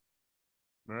 folks.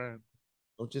 All right.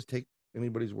 Don't just take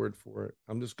anybody's word for it.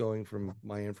 I'm just going from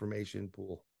my information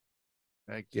pool.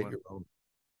 Get Excellent. your own.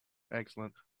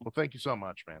 Excellent. Well, thank you so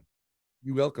much, man.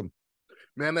 You're welcome.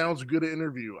 Man, that was a good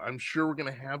interview. I'm sure we're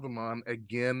going to have him on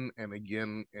again and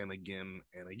again and again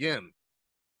and again.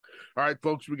 All right,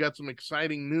 folks, we got some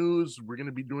exciting news. We're going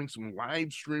to be doing some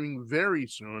live streaming very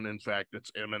soon. In fact,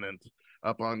 it's imminent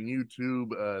up on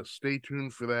YouTube. Stay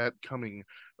tuned for that coming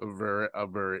very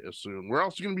soon. We're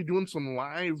also going to be doing some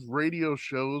live radio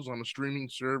shows on a streaming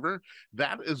server.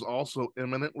 That is also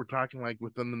imminent. We're talking like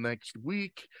within the next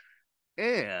week.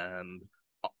 And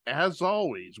as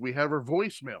always, we have our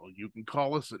voicemail. You can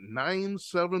call us at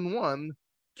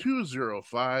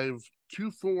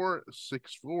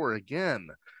 971-205-2464. Again,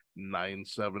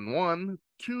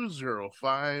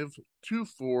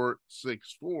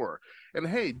 971-205-2464. And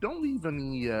hey, don't leave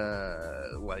any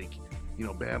bad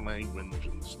language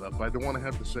and stuff. I don't want to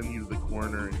have to send you to the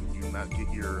corner and you not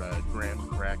get your graham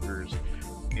crackers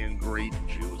and grape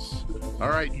juice. All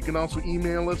right, you can also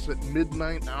email us at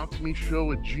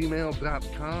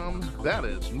midnightalchemyshow@gmail.com. That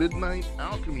is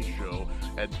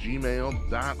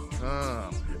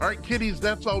midnightalchemyshow@gmail.com. All right, kiddies,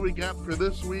 that's all we got for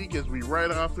this week as we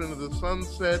ride off into the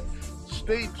sunset.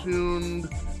 Stay tuned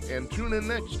and tune in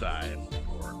next time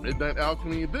for Midnight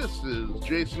Alchemy. This is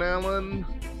Jason Allen.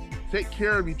 Take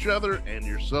care of each other and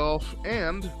yourself,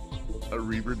 and a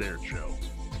Reaver Dare Show.